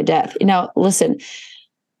love her to death. Now, listen,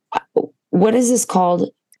 what is this called?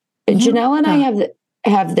 Janelle and I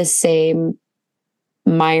have the same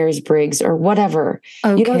Myers-Briggs or whatever.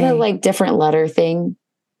 Okay. You know that like different letter thing?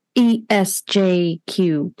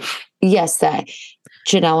 ESJQ. Yes, that.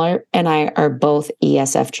 Janelle and I are both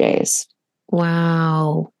ESFJs.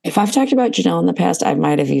 Wow. If I've talked about Janelle in the past, I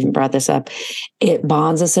might have even brought this up. It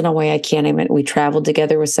bonds us in a way I can't even. We traveled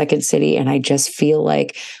together with Second City, and I just feel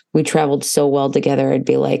like we traveled so well together. I'd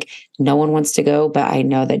be like, no one wants to go, but I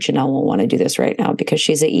know that Janelle will want to do this right now because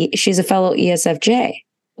she's a fellow ESFJ.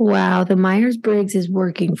 Wow, the Myers-Briggs is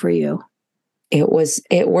working for you. It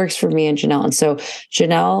works for me and Janelle. And so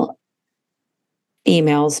Janelle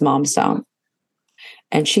emails Mom's Down,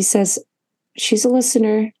 and she says she's a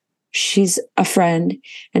listener. She's a friend.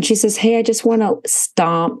 And she says, hey, I just want to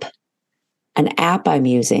stomp an app I'm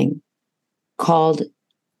using called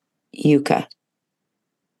Yuka.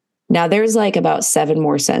 Now, there's like about 7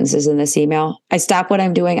 more sentences in this email. I stop what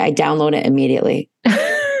I'm doing. I download it immediately.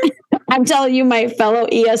 I'm telling you, my fellow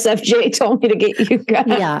ESFJ told me to get Yuka.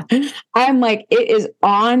 Yeah. I'm like, it is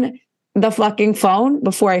on the fucking phone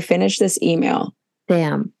before I finish this email.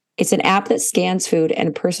 Damn. It's an app that scans food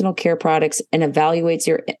and personal care products and evaluates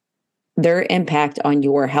their impact on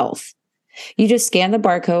your health. You just scan the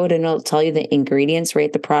barcode and it'll tell you the ingredients,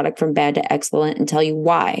 rate the product from bad to excellent, and tell you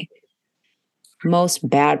why. Most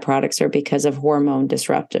bad products are because of hormone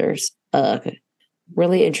disruptors.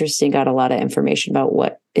 Really interesting. Got a lot of information about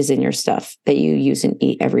what is in your stuff that you use and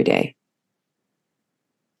eat every day.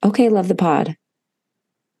 Okay, love the pod.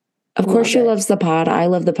 Of course she loves the pod. I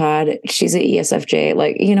love the pod. She's an ESFJ.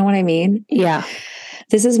 Like, you know what I mean? Yeah.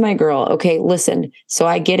 This is my girl. Okay, listen. So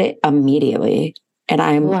I get it immediately. And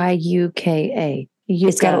I'm YUKA.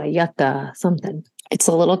 Yucca, something. It's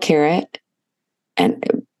a little carrot. And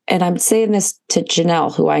I'm saying this to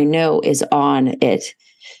Janelle, who I know is on it.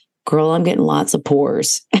 Girl, I'm getting lots of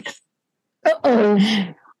pores.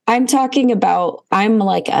 Uh-oh. I'm talking about, I'm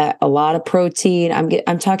like a lot of protein.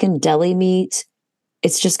 I'm talking deli meat.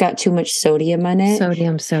 It's just got too much sodium in it.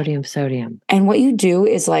 Sodium. And what you do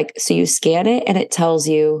is like, so you scan it and it tells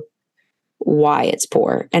you why it's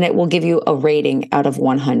poor. And it will give you a rating out of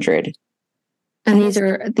 100. And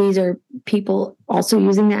these are people also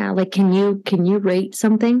using that. Like, can you rate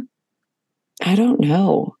something? I don't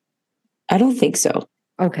know. I don't think so.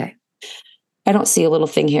 Okay. I don't see a little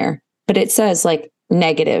thing here, but it says like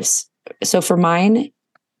negatives. So for mine,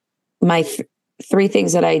 my 3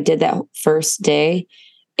 things that I did that first day,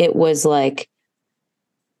 it was like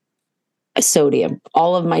a sodium.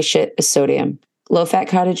 All of my shit is sodium. Low-fat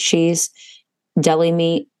cottage cheese, deli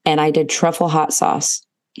meat, and I did truffle hot sauce.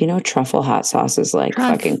 You know, truffle hot sauce is like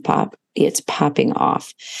fucking pop. It's popping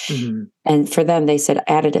off. Mm-hmm. And for them, they said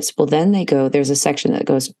additives. Well, then there's a section that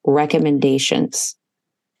goes recommendations.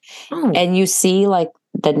 Oh. And you see like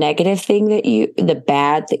the negative thing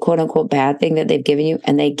the quote unquote bad thing that they've given you,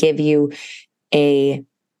 and they give you a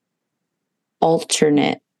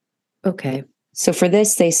alternate. Okay. So for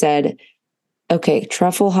this, they said, okay,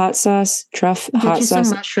 truffle hot sauce, hot sauce. Some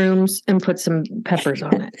mushrooms and put some peppers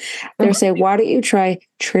on it. They're saying, why don't you try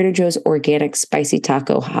Trader Joe's organic spicy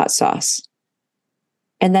taco hot sauce?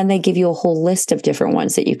 And then they give you a whole list of different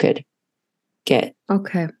ones that you could get.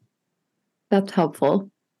 Okay. That's helpful.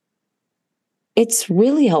 it's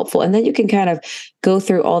really helpful. And then you can kind of go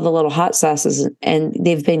through all the little hot sauces, and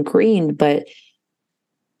they've been green, but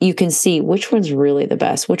you can see which one's really the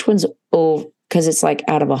best, which one's, because it's like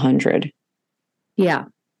out of 100. Yeah.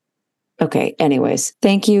 Okay. Anyways,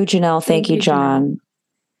 thank you, Janelle. Thank you, John.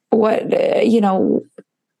 Janelle.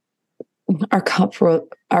 What,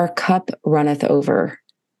 our cup runneth over.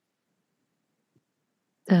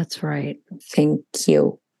 That's right. Thank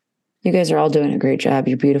you. You guys are all doing a great job.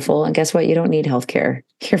 You're beautiful. And guess what? You don't need healthcare.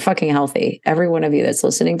 You're fucking healthy. Every one of you that's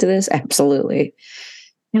listening to this, absolutely.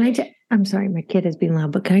 I'm sorry, my kid is being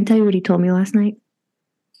loud, but can I tell you what he told me last night?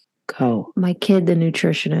 Go. My kid, the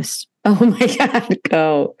nutritionist. Oh my God,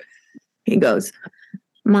 go. He goes,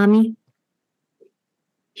 Mommy,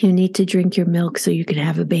 you need to drink your milk so you can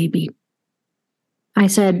have a baby. I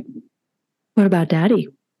said, what about Daddy?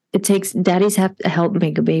 Daddies have to help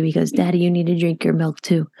make a baby because Daddy, you need to drink your milk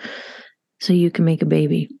too so you can make a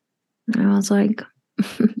baby. And I was like,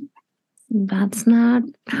 that's not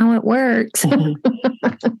how it works. Girl,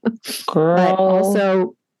 but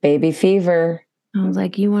also baby fever. I was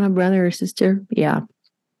like, you want a brother or sister? Yeah.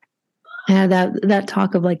 I had that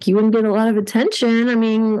talk of like, you wouldn't get a lot of attention. I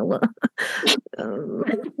mean,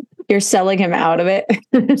 you're selling him out of it.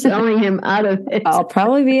 Selling him out of it. I'll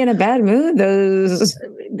probably be in a bad mood those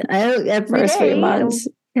first few months.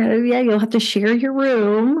 Yeah, you'll have to share your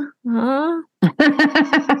room. Huh?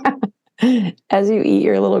 As you eat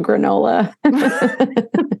your little granola.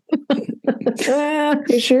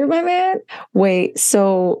 You sure, my man? Wait,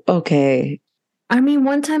 so, okay. I mean,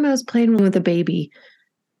 one time I was playing with a baby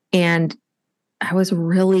and I was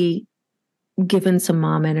really given some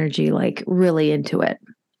mom energy, like really into it.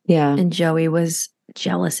 Yeah. And Joey was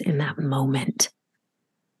jealous in that moment.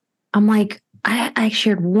 I'm like, I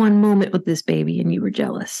shared one moment with this baby and you were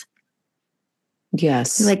jealous.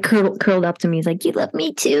 Yes. He like curled up to me. He's like, you love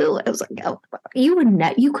me too. I was like, oh,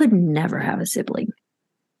 you could never have a sibling.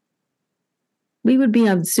 We would be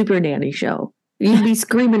on Super Nanny show. You'd be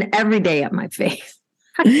screaming every day at my face.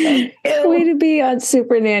 Way to be on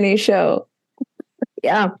Super Nanny show.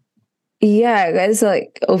 Yeah. Yeah, guys,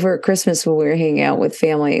 like over Christmas when we were hanging out with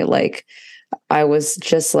family, like I was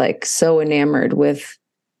just like so enamored with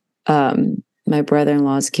my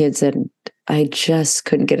brother-in-law's kids, and I just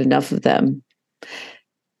couldn't get enough of them.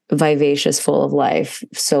 Vivacious, full of life,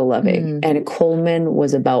 so loving. And Coleman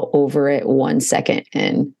was about over it 1 second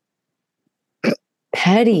in.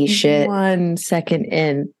 Petty shit. 1 second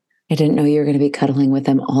in. I didn't know you were going to be cuddling with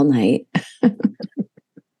them all night.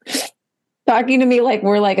 Talking to me like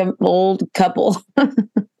we're like an old couple.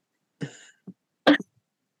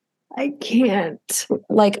 I can't.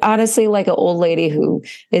 Like, honestly, like an old lady who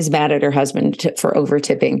is mad at her husband for over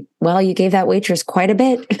tipping. Well, you gave that waitress quite a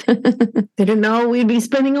bit. Didn't know we'd be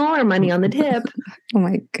spending all our money on the tip. Oh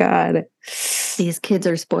my God. These kids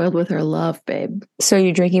are spoiled with our love, babe. So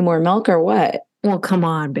you're drinking more milk or what? Well, come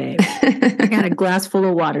on, babe. I got a glass full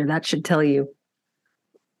of water. That should tell you.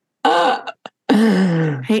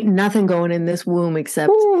 Ain't nothing going in this womb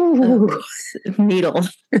except needle.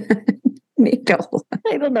 Needle.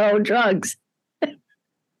 I don't know, drugs.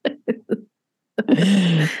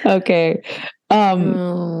 Okay.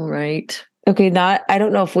 All right. Okay, I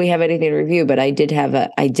don't know if we have anything to review, but I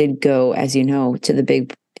did go, as you know, to the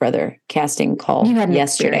Big Brother casting call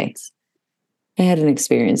yesterday. Experience. I had an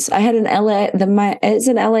experience. I had it's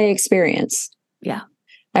an LA experience. Yeah.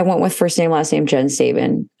 I went with first name, last name, Jen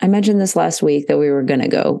Saban. I mentioned this last week that we were going to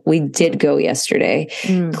go. We did go yesterday,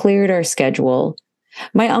 cleared our schedule.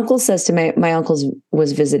 My uncle says to my uncle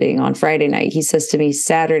was visiting on Friday night. He says to me,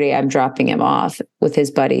 Saturday, I'm dropping him off with his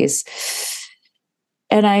buddies.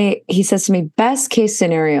 And he says to me, best case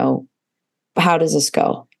scenario, how does this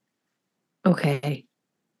go? Okay.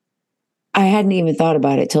 I hadn't even thought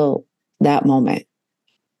about it till that moment.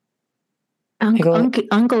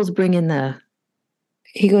 Uncle's bringing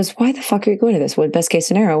He goes, why the fuck are you going to this? What best case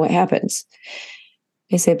scenario? What happens?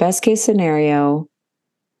 I say, best case scenario,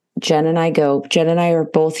 Jen and I go. Jen and I are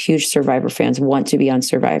both huge Survivor fans, want to be on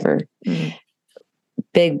Survivor.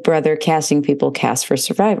 Big Brother casting people cast for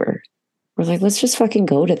Survivor. We're like, let's just fucking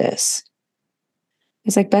go to this.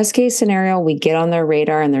 It's like, best case scenario, we get on their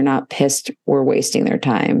radar and they're not pissed we're wasting their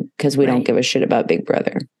time because we don't give a shit about Big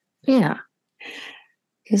Brother. Yeah.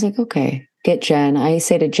 He's like, okay, get Jen. I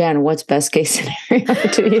say to Jen, what's best case scenario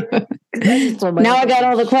to you? Now I got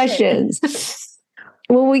all the questions.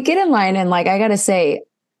 Well, we get in line and like, I got to say,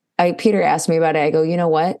 Peter asked me about it. I go, you know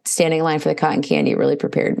what? Standing in line for the cotton candy really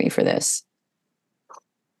prepared me for this.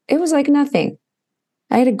 It was like nothing.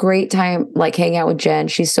 I had a great time, like hanging out with Jen.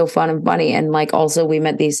 She's so fun and funny. And like, also we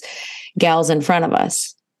met these gals in front of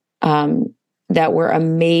us that were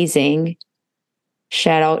amazing.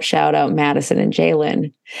 Shout out Madison and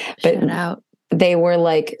Jalen. But Shout out. They were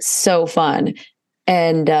like so fun.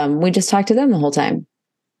 And we just talked to them the whole time.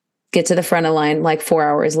 Get to the front of line like 4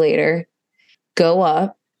 hours later, go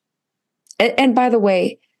up. And by the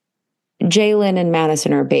way, Jalen and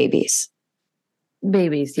Madison are babies.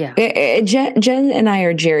 Babies, yeah. Jen and I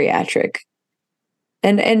are geriatric.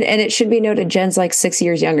 And it should be noted, Jen's like 6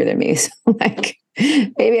 years younger than me. So like,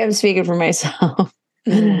 maybe I'm speaking for myself.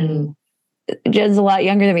 Jen's a lot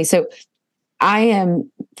younger than me. So I am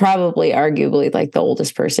probably arguably like the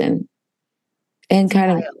oldest person. And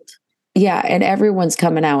kind of, yeah. And everyone's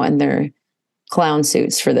coming out in their clown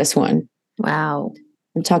suits for this one. Wow.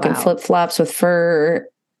 I'm talking flip-flops with fur,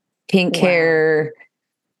 pink hair.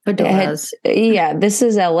 Fedoras. Yeah, this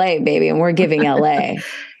is LA, baby. And we're giving LA.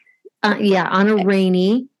 Yeah, on a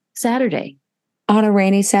rainy Saturday. On a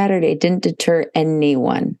rainy Saturday. Didn't deter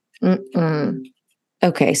anyone.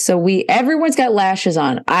 Okay, so everyone's got lashes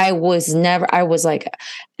on. I was like,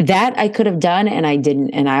 that I could have done and I didn't.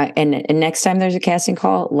 And next time there's a casting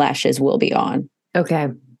call, lashes will be on. Okay.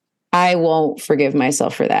 I won't forgive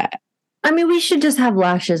myself for that. I mean, we should just have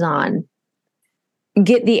lashes on.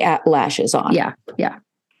 Get the lashes on. Yeah, yeah.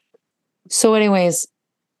 So anyways,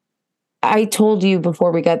 I told you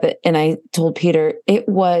before we got and I told Peter, it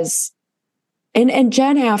was, and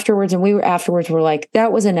Jen afterwards, and we were afterwards, we're like,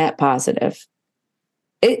 that was a net positive.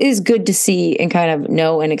 It is good to see and kind of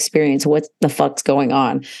know and experience what the fuck's going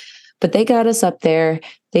on. But they got us up there.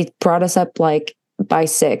 They brought us up like by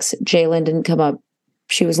 6. Jalen didn't come up.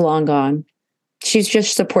 She was long gone. She's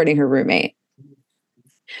just supporting her roommate.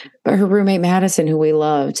 But her roommate, Madison, who we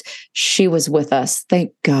loved, she was with us.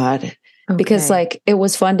 Thank God. Okay. Because like, it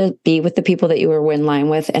was fun to be with the people that you were in line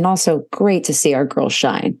with. And also great to see our girl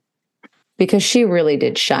shine. Because she really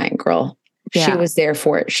did shine, girl. Yeah. She was there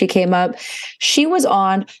for it. She came up. She was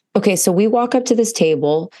on. Okay, so we walk up to this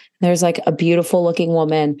table. There's like a beautiful looking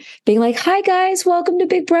woman being like, hi, guys. Welcome to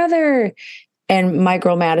Big Brother. And my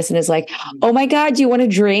girl Madison is like, oh my God, do you want a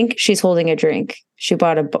drink? She's holding a drink. She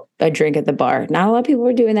bought a drink at the bar. Not a lot of people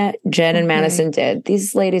were doing that. Jen and Madison did.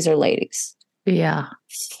 These ladies are ladies. Yeah.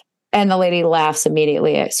 And the lady laughs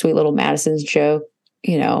immediately at sweet little Madison's joke,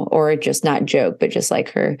 you know, or just not joke, but just like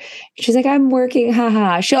her. She's like, I'm working.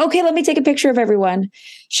 Haha. Okay, let me take a picture of everyone.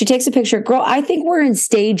 She takes a picture. Girl, I think we're in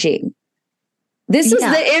staging. This is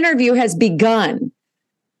the interview has begun.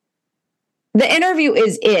 The interview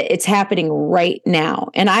is it. It's happening right now.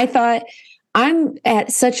 And I thought, I'm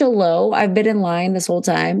at such a low. I've been in line this whole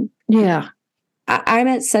time. Yeah. I'm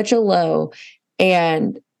at such a low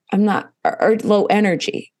and I'm not, or low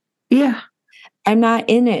energy. Yeah. I'm not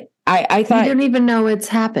in it. I thought. You don't even know it's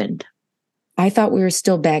happened. I thought we were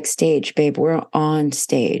still backstage, babe. We're on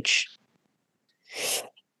stage.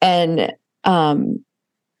 And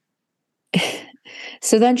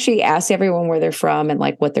so then she asked everyone where they're from and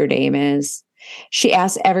like what their name is. She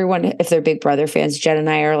asked everyone if they're Big Brother fans. Jen and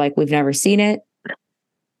I are like, we've never seen it.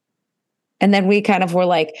 And then we kind of were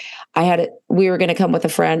like, we were going to come with a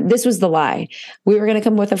friend. This was the lie. We were going to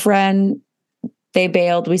come with a friend. They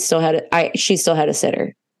bailed. She still had a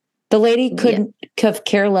sitter. The lady couldn't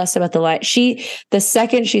care less about the lie. The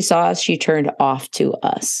second she saw us, she turned off to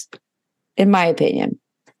us, in my opinion.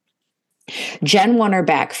 Jen won her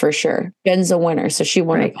back for sure. Jen's a winner, so she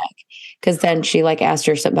won her back. Because then she like asked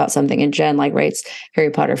her about something, and Jen like writes Harry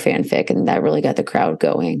Potter fanfic, and that really got the crowd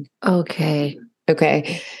going. Okay.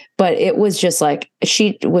 But it was just like,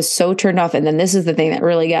 she was so turned off. And then this is the thing that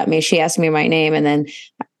really got me. She asked me my name, and then,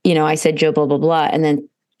 you know, I said Joe, blah, blah, blah. And then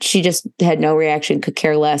she just had no reaction, could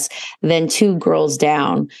care less. Then 2 girls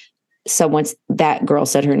down, that girl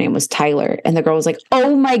said her name was Tyler. And the girl was like,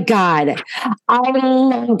 oh my God, I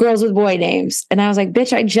love girls with boy names. And I was like,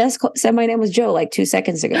 bitch, I just said my name was Joe like 2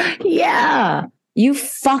 seconds ago. Yeah. You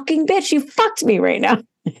fucking bitch. You fucked me right now.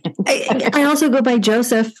 I also go by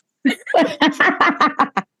Joseph. What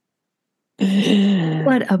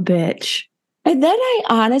a bitch. And then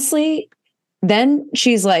then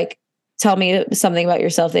she's like, tell me something about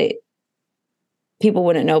yourself that people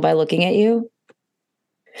wouldn't know by looking at you.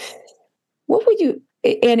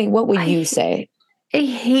 Annie, what would you say? I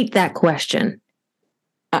hate that question.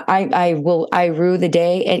 I rue the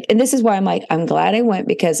day. And this is why I'm like, I'm glad I went,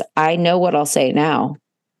 because I know what I'll say now.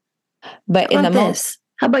 But in the moment,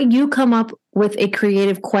 how about you come up with a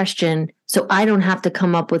creative question so I don't have to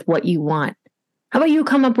come up with what you want? How about you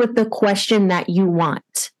come up with the question that you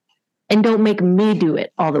want and don't make me do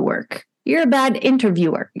it all the work? You're a bad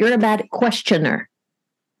interviewer. You're a bad questioner.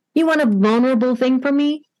 You want a vulnerable thing from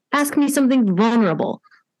me? Ask me something vulnerable.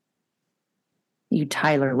 You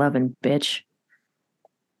Tyler loving bitch.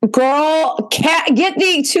 Girl, get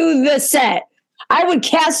thee to the set. I would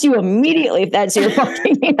cast you immediately if that's your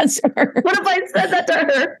fucking answer. What if I said that to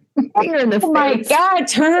her? Finger in the face. Oh my God,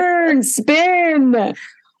 turn, spin.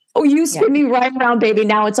 Oh, you spin me right around, baby.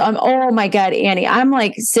 Now it's on. Oh my God, Annie. I'm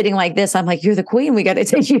like sitting like this. I'm like, you're the queen. We got to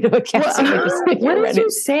take you to a casting. What did you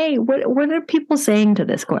say? What are people saying to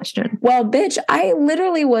this question? Well, bitch, I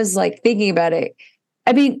literally was like thinking about it.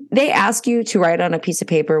 I mean, they ask you to write on a piece of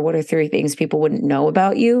paper, what are 3 things people wouldn't know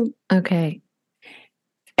about you? Okay.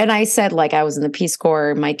 And I said, like, I was in the Peace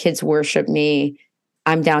Corps. My kids worship me.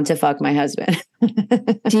 I'm down to fuck my husband.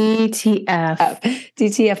 DTF.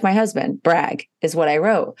 DTF, my husband. Brag is what I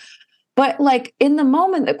wrote. But like in the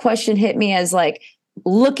moment, the question hit me as like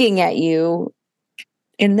looking at you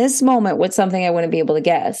in this moment with something I wouldn't be able to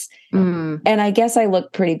guess. And I guess I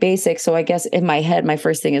look pretty basic. So I guess in my head, my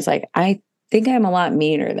first thing is like, I think I'm a lot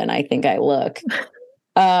meaner than I think I look.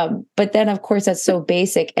 But then of course that's so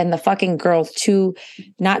basic. And the fucking girl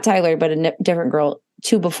not Tyler, but a different girl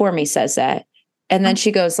 2 before me says that. And then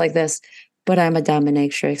she goes like this, but I'm a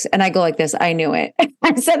dominatrix. And I go like this. I knew it.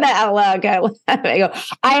 I said that out loud. I go,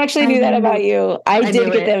 I actually knew that about you. I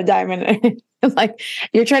did get that diamond. Like,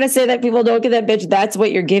 you're trying to say that people don't get that, bitch. That's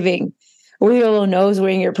what you're giving. With your little nose,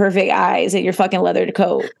 wearing your perfect eyes and your fucking leathered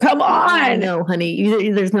coat. Come on. No,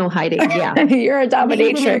 honey. There's no hiding. Yeah. You're a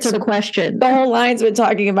dominatrix. You answer the question. The whole line's been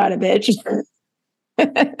talking about it, bitch.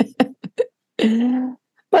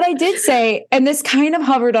 But I did say, and this kind of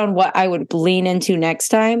hovered on what I would lean into next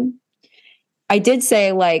time. I did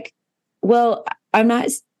say like, well, I'm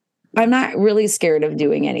not really scared of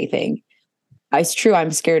doing anything. It's true.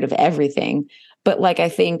 I'm scared of everything. But like, I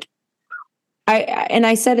think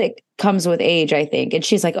I said it comes with age, I think. And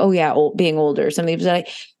she's like, oh yeah, being older. Some people like,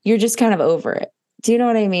 you're just kind of over it. Do you know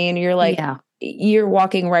what I mean? You're like, you're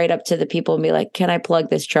walking right up to the people and be like, can I plug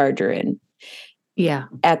this charger in? Yeah.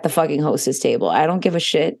 At the fucking hostess table. I don't give a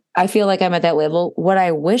shit. I feel like I'm at that level. What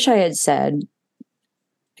I wish I had said,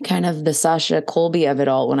 kind of the Sasha Colby of it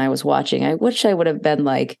all when I was watching, I wish I would have been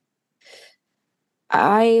like,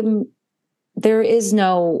 there is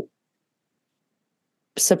no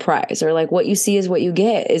surprise, or like what you see is what you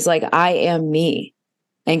get, is like, I am me.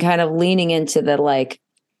 And kind of leaning into the like,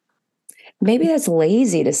 maybe that's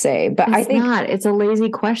lazy to say, but I think it's a lazy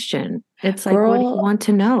question. It's like, what do you want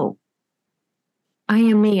to know? I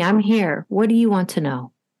am me. I'm here. What do you want to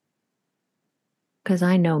know? Because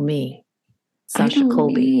I know me. Sasha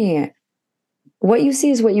Colby. Me. What you see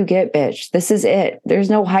is what you get, bitch. This is it. There's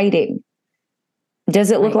no hiding. Does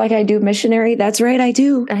it look like I do missionary? That's right, I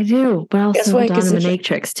do. I do, but also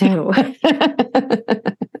dominatrix too.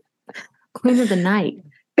 Queen of the night.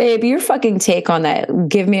 Babe, your fucking take on that.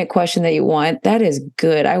 Give me a question that you want. That is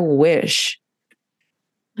good. I wish.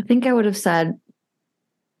 I think I would have said,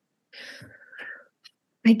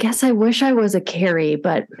 I guess I wish I was a Carrie,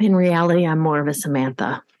 but in reality, I'm more of a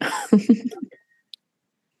Samantha. That's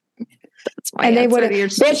my and they would have, you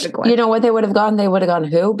know what they would have gone? They would have gone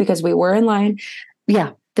who? Because we were in line.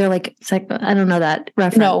 Yeah. They're like, it's like, I don't know that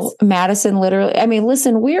reference. No, Madison literally, I mean,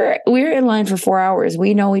 listen, we're in line for 4 hours.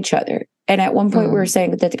 We know each other. And at one point we were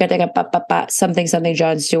saying that something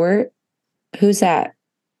John Stewart. Who's that?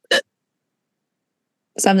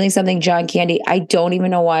 Something John Candy. I don't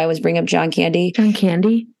even know why I was bringing up John Candy. John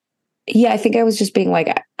Candy? Yeah, I think I was just being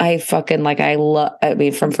like, I love, I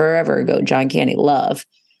mean, from forever ago, John Candy, love.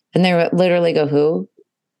 And they would literally go, who?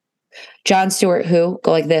 John Stewart, who?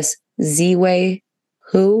 Go like this. Z-Way,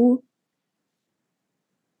 who?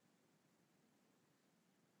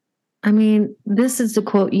 I mean, this is to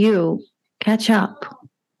quote you, catch up.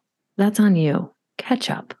 That's on you. Catch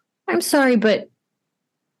up. I'm sorry, but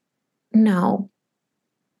no.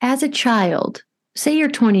 As a child, say you're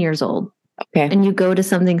 20 years old, okay, and you go to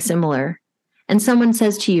something similar, and someone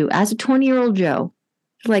says to you, as a 20-year-old Joe,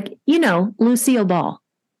 like, you know, Lucille Ball,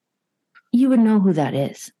 you would know who that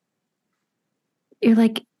is. You're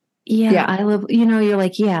like, yeah. I love, you know, you're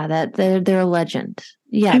like, yeah, that they're a legend.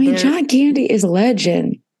 Yeah. I mean, John Candy is a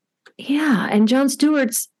legend. Yeah. And Jon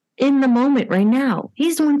Stewart's in the moment right now.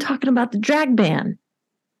 He's the one talking about the drag ban.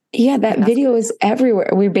 Yeah, that video is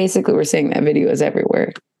everywhere. We basically were saying that video is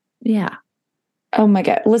everywhere. Yeah. Oh my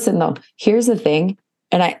God. Listen though, here's the thing.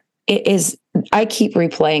 And I keep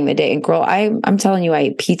replaying the day. And girl, I'm telling you, I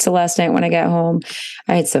ate pizza last night when I got home.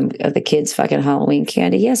 I had some of the kids' fucking Halloween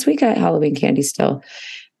candy. Yes, we got Halloween candy still.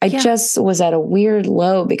 I just was at a weird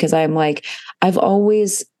low because I'm like, I've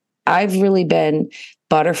really been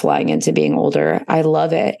butterflying into being older. I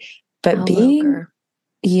love it. But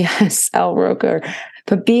Al Roker.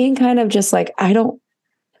 But being kind of just like,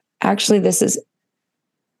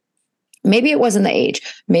 maybe it wasn't the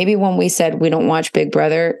age. Maybe when we said we don't watch Big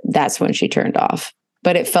Brother, that's when she turned off.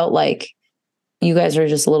 But it felt like you guys are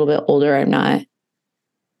just a little bit older. I'm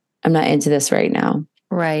not into this right now.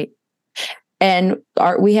 Right. And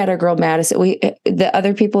we had our girl Madison. The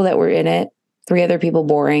other people that were in it, 3 other people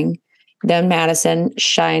boring. Then Madison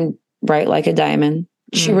shined bright like a diamond.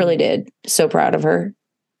 She really did. So proud of her.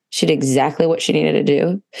 She did exactly what she needed to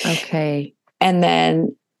do. Okay. And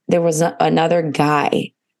then there was another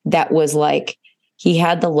guy that was like, he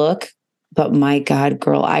had the look, but my God,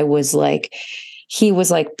 girl, he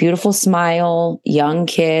was like beautiful smile, young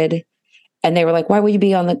kid. And they were like, why would you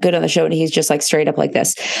be on the show? And he's just like straight up like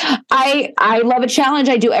this. I love a challenge.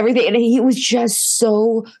 I do everything. And he was just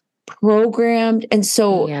so programmed. And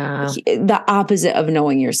so the opposite of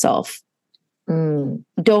knowing yourself.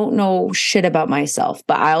 Don't know shit about myself,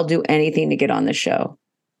 but I'll do anything to get on the show.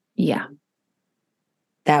 Yeah.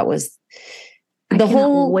 That was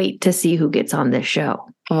wait to see who gets on this show.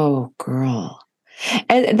 Oh, girl.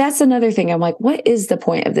 And that's another thing. I'm like, what is the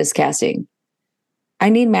point of this casting? I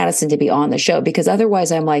need Madison to be on the show because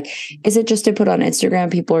otherwise I'm like, is it just to put on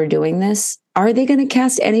Instagram? People are doing this. Are they going to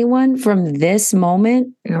cast anyone from this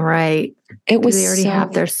moment? Right. It was they already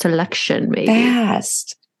have their selection, maybe.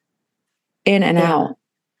 Fast. In and out.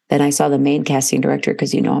 Then I saw the main casting director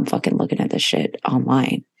because, I'm fucking looking at this shit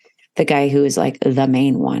online. The guy who is like the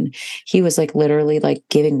main one. He was like literally like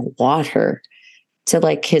giving water to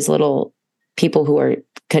like his little people who are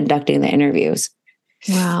conducting the interviews.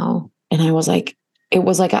 Wow. And I was like, I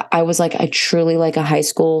was like a truly like a high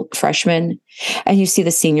school freshman. And you see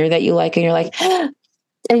the senior that you like, and you're like, and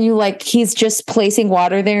you like, he's just placing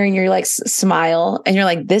water there, and you're like, smile. And you're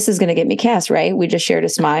like, this is going to get me cast, right? We just shared a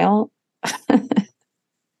smile.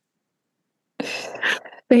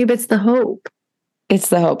 Babe, it's the hope. It's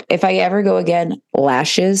the hope. If I ever go again,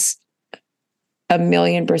 lashes,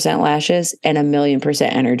 1,000,000% lashes, and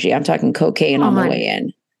 1,000,000% energy. I'm talking cocaine on the way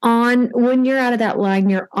in. When you're out of that line,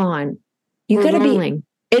 you're on. You got to be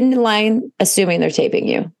in line, assuming they're taping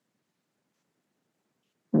you.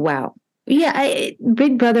 Wow. Yeah,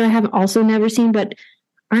 Big Brother I have also never seen, but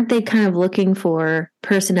aren't they kind of looking for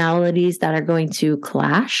personalities that are going to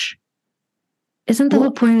clash? Isn't the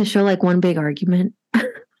whole point of the show like one big argument?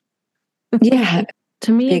 Yeah.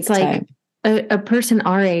 To me, it's like a person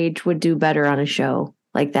our age would do better on a show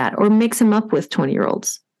like that, or mix them up with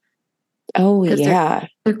 20-year-olds. Oh, yeah.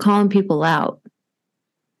 They're calling people out.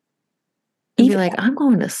 You'd be like, I'm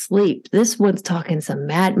going to sleep. This one's talking some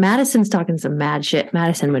Madison's talking some mad shit.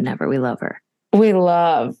 Madison would never. We love her. We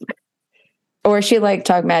love. Or she like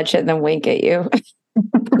talk mad shit and then wink at you.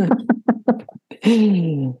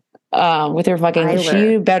 With her fucking,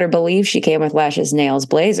 you better believe she came with lashes, nails,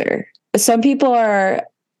 blazer. Some people are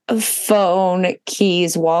phone,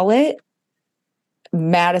 keys, wallet.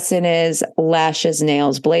 Madison is lashes,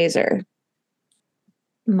 nails, blazer.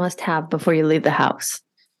 Must have before you leave the house.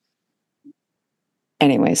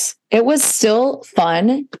 Anyways, it was still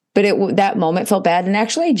fun, but that moment felt bad. And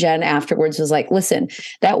actually, Jen afterwards was like, listen,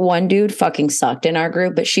 that one dude fucking sucked in our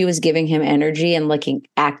group, but she was giving him energy and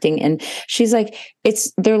acting. And she's like,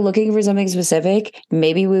 they're looking for something specific.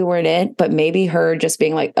 Maybe we weren't it, but maybe her just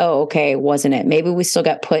being like, oh, okay, wasn't it? Maybe we still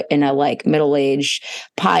got put in a like middle-aged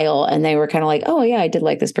pile. And they were kind of like, oh yeah, I did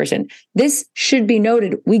like this person. This should be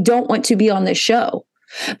noted. We don't want to be on this show,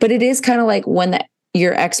 but it is kind of like when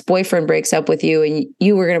your ex-boyfriend breaks up with you and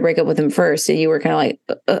you were going to break up with him first. And you were kind of like,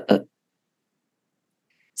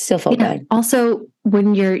 still felt bad. Also,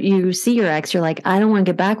 when you see your ex, you're like, I don't want to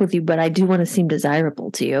get back with you, but I do want to seem desirable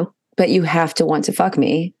to you. But you have to want to fuck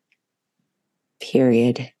me.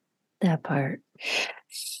 Period. That part.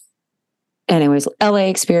 Anyways, LA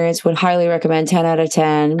experience, would highly recommend. 10 out of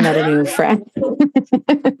 10. Met a new friend.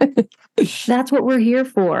 That's what we're here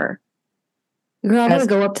for. Girl, I'm going to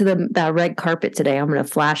go up to that red carpet today. I'm going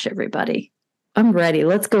to flash everybody. I'm ready.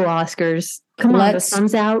 Let's go, Oscars. Come on, the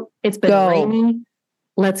sun's out. It's been raining.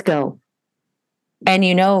 Let's go. And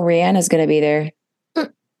Rihanna's going to be there.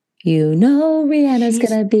 Rihanna's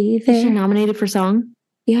going to be there. Is she nominated for song?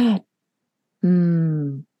 Yeah.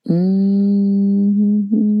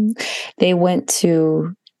 They went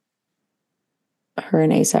to, her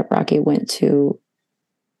and A$AP Rocky went to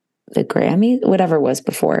the Grammy, whatever it was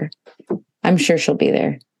before. I'm sure she'll be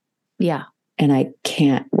there. Yeah. And I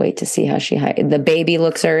can't wait to see how the baby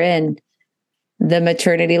looks are in. The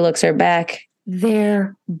maternity looks are back.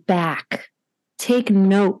 They're back. Take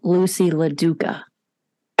note, Lucy LaDuca.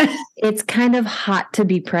 It's kind of hot to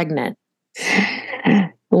be pregnant.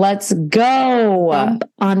 Let's go. Bump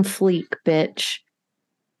on fleek, bitch.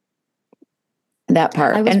 That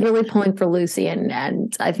part. I was really pulling for Lucy,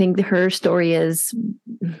 and I think her story is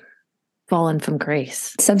fallen from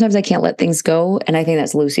grace. Sometimes I can't let things go, and I think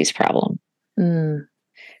that's Lucy's problem.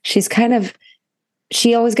 She's kind of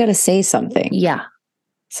she always got to say something. Yeah.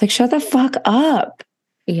 It's like, shut the fuck up.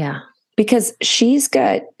 Yeah. Because she's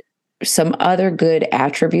got some other good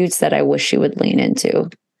attributes that I wish she would lean into.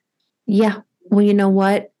 Yeah. Well, you know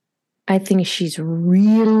what? I think she's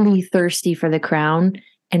really thirsty for the crown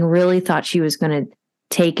and really thought she was going to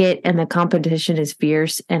take it. And the competition is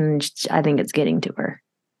fierce. And I think it's getting to her.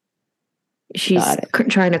 She's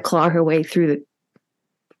trying to claw her way through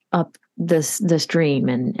up this dream.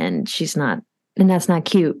 And she's not. And that's not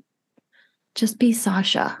cute. Just be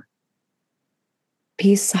Sasha.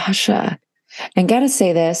 Be Sasha. And gotta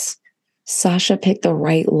say this, Sasha picked the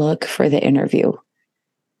right look for the interview.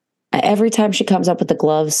 Every time she comes up with the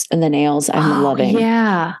gloves and the nails, I'm loving.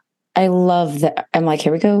 Yeah. I love that. I'm like,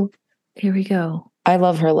 here we go. Here we go. I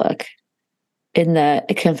love her look in the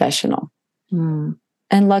confessional. And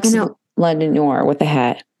Lux London Noir with the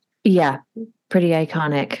hat. Yeah. Pretty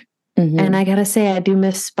iconic. Mm-hmm. And I gotta say, I do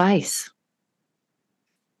miss Spice.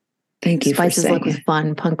 Thank you Spice's for saying look was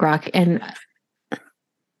fun, punk rock, and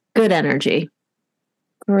good energy.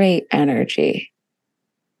 Great energy.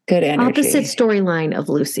 Good energy. Opposite storyline of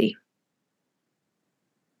Lucy.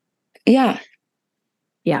 Yeah.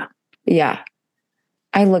 Yeah. Yeah.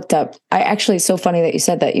 I looked up, it's so funny that you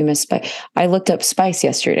said that you missed Spice. I looked up Spice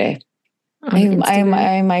yesterday.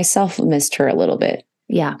 I myself missed her a little bit.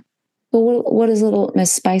 Yeah. Well, what is little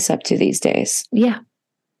Miss Spice up to these days? Yeah.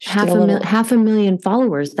 Half a million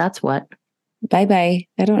followers. That's what. Bye-bye.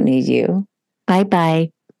 I don't need you.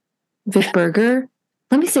 Bye-bye. Vic Berger.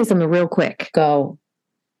 Let me say something real quick. Go.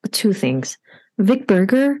 2 things. Vic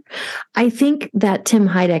Berger. I think that Tim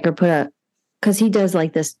Heidecker because he does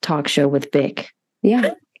like this talk show with Vic.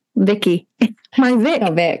 Yeah. Vicky. My Vic.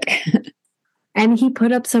 Oh, Vic. And he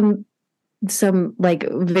put up some like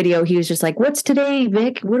video. He was just like, what's today,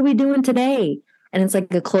 Vic? What are we doing today? And it's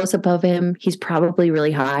like a close up of him. He's probably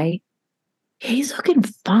really high. He's looking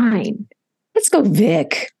fine. Let's go,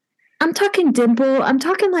 Vic. I'm talking dimple. I'm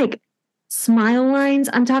talking like smile lines.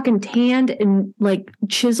 I'm talking tanned and like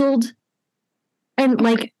chiseled and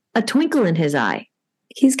like a twinkle in his eye.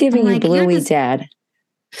 He's giving you Bluey dad.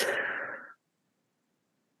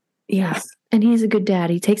 Yeah. And he's a good dad.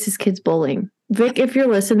 He takes his kids bowling. Vic, if you're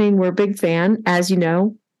listening, we're a big fan, as you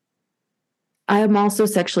know. I am also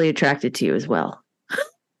sexually attracted to you as well.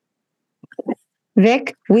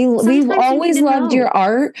 Vic, we've always loved your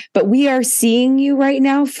art, but we are seeing you right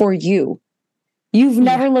now for you. You've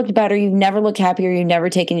never looked better. You've never looked happier. You've never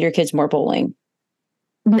taken your kids more bowling.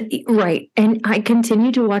 Right. And I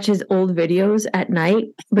continue to watch his old videos at night,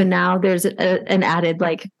 but now there's an added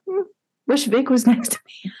like, wish Vic was next to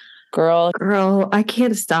me. Girl, I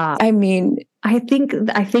can't stop. I mean, I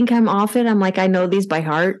think I'm off it. I'm like, I know these by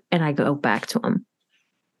heart, and I go back to them.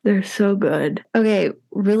 They're so good. Okay,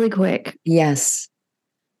 really quick. Yes.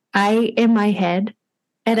 In my head,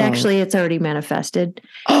 and actually it's already manifested.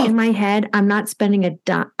 In my head, I'm not spending a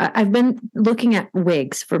dime. I've been looking at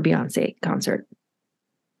wigs for Beyonce concert.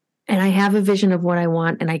 And I have a vision of what I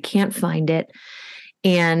want, and I can't find it.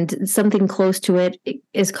 And something close to it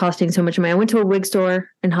is costing so much money. I went to a wig store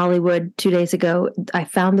in Hollywood 2 days ago. I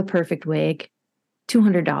found the perfect wig,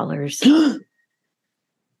 $200.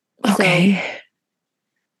 Okay. So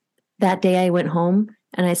that day I went home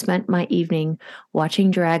and I spent my evening watching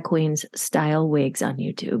drag queens style wigs on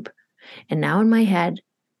YouTube. And now in my head,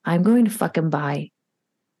 I'm going to fucking buy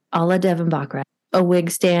a la Devin Bachra, a wig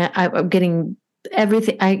stand. I'm getting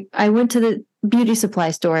everything. I went to the beauty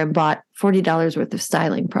supply store and bought $40 worth of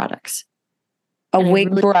styling products. A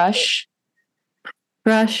wig brush,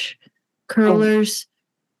 curlers.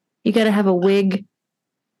 You got to have a wig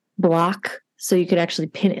block so you could actually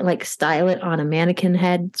pin it, like style it on a mannequin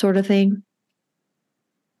head sort of thing.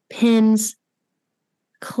 Pins,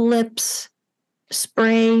 clips,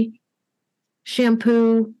 spray,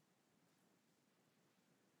 shampoo.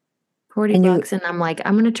 $40, and I'm like,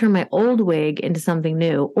 I'm going to turn my old wig into something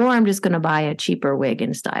new, or I'm just going to buy a cheaper wig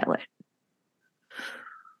and style it.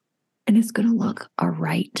 And it's going to look a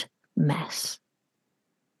right mess.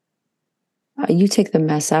 You take the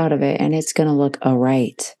mess out of it, and it's going to look all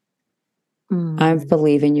right. I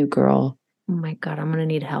believe in you, girl. Oh my God, I'm going to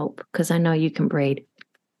need help because I know you can braid.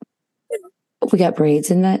 We got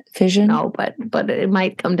braids in that vision? No, but it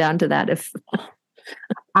might come down to that if...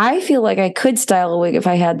 I feel like I could style a wig if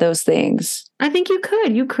I had those things. I think you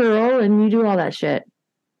could. You curl and you do all that shit.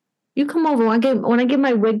 You come over. When I get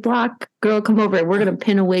my wig block, girl, come over. We're going to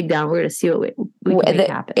pin a wig down. We're going to see what we can make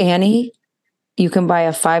happen. Annie, you can buy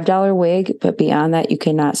a $5 wig, but beyond that, you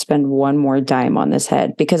cannot spend one more dime on this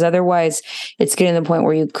head because otherwise it's getting to the point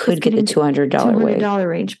where you could get the $200 wig. $200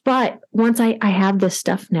 range. But once I have this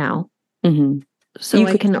stuff now, So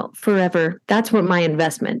I can forever. That's what my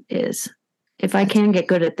investment is. If I can get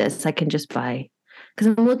good at this, I can just buy. Because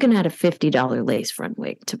I'm looking at a $50 lace front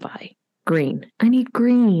wig to buy. Green. I need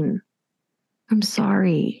green. I'm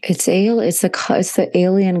sorry. It's the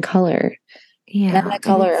alien color. Yeah. And the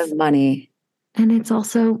color of money. And it's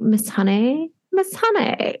also Miss Honey.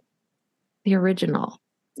 The original.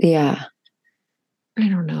 Yeah. I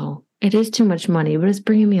don't know. It is too much money, but it's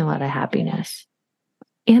bringing me a lot of happiness.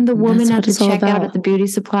 And the woman at the checkout at the beauty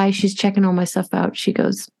supply, she's checking all my stuff out. She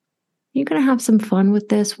goes, "You're going to have some fun with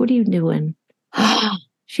this? What are you doing?"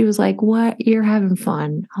 She was like, "What? You're having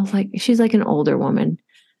fun." I was like, she's like an older woman.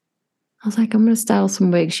 I was like, "I'm going to style some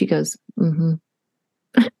wigs." She goes, "Mm-hmm."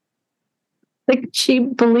 Like she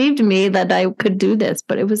believed me that I could do this,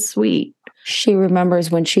 but it was sweet. She remembers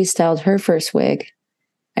when she styled her first wig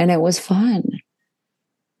and it was fun.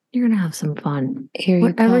 You're going to have some fun.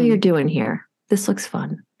 Whatever you're doing here, this looks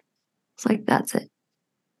fun. It's like, that's it.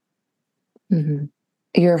 Mm-hmm.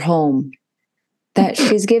 You're home. That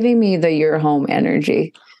she's giving me the you're home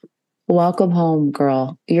energy. Welcome home,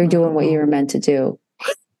 girl. You're doing what you were meant to do.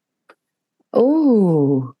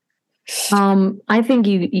 Oh.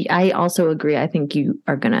 I also agree. I think you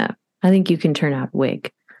can turn out a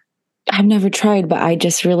wig. I've never tried, but I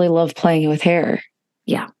just really love playing with hair.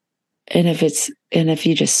 Yeah.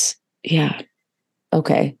 Yeah.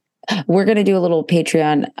 Okay. We're going to do a little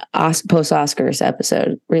Patreon post-Oscars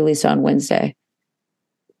episode released on Wednesday.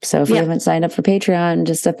 So if you haven't signed up for Patreon,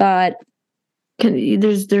 just a thought.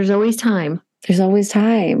 There's always time. There's always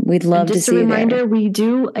time. We'd love to see you. Just a reminder, we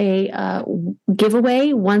do a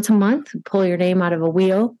giveaway once a month. Pull your name out of a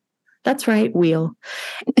wheel. That's right, wheel.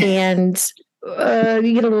 And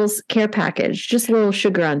you get a little care package, just a little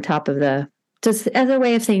sugar on top of just as a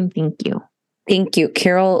way of saying thank you. Thank you.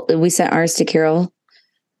 Carol, we sent ours to Carol.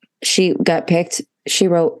 She got picked. She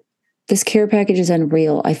wrote, "This care package is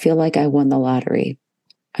unreal. I feel like I won the lottery."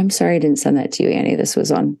 I'm sorry I didn't send that to you, Annie. This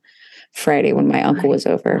was on Friday when my uncle was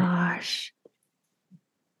over. Gosh.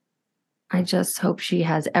 I just hope she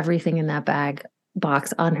has everything in that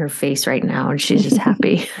box on her face right now and she's just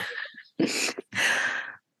happy.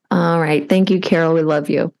 All right. Thank you, Carol. We love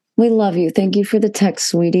you. We love you. Thank you for the text,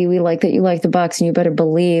 sweetie. We like that you like the box, and you better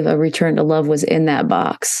believe a Return to Love was in that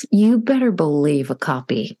box. You better believe a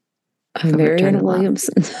copy of Marianne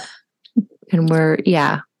Williamson. And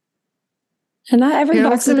and not every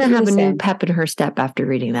box is going to have a new pep in her step after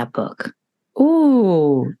reading that book.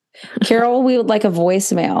 Ooh. Carol, we would like a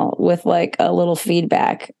voicemail with like a little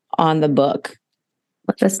feedback on the book.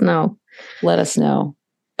 Let us know.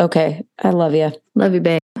 Okay. I love you. Love you,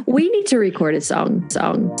 babe. We need to record a song.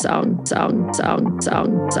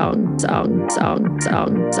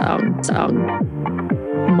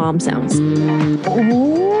 Mom sounds.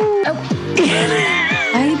 Oh.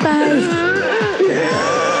 Bye.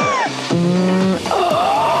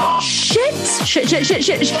 Shit.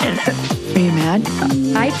 Are you mad?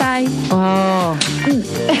 Bye. Oh.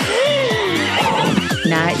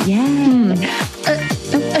 Not yet.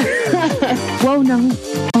 Whoa, no.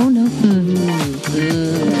 Oh, no.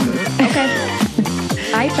 Okay.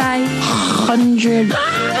 Bye. 100.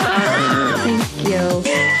 Thank you.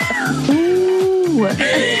 Ooh.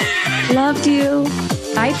 Loved you.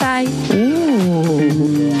 Bye.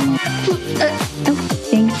 Ooh.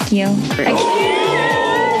 Thank you.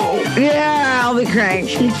 Yeah, I'll be crying.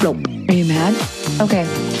 Are you mad? Okay.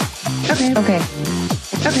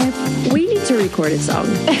 We need to record a song.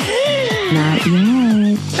 Not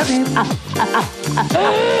yet. Okay.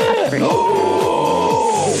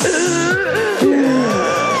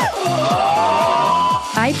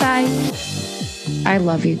 Bye. I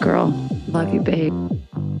love you, girl. Love you, babe.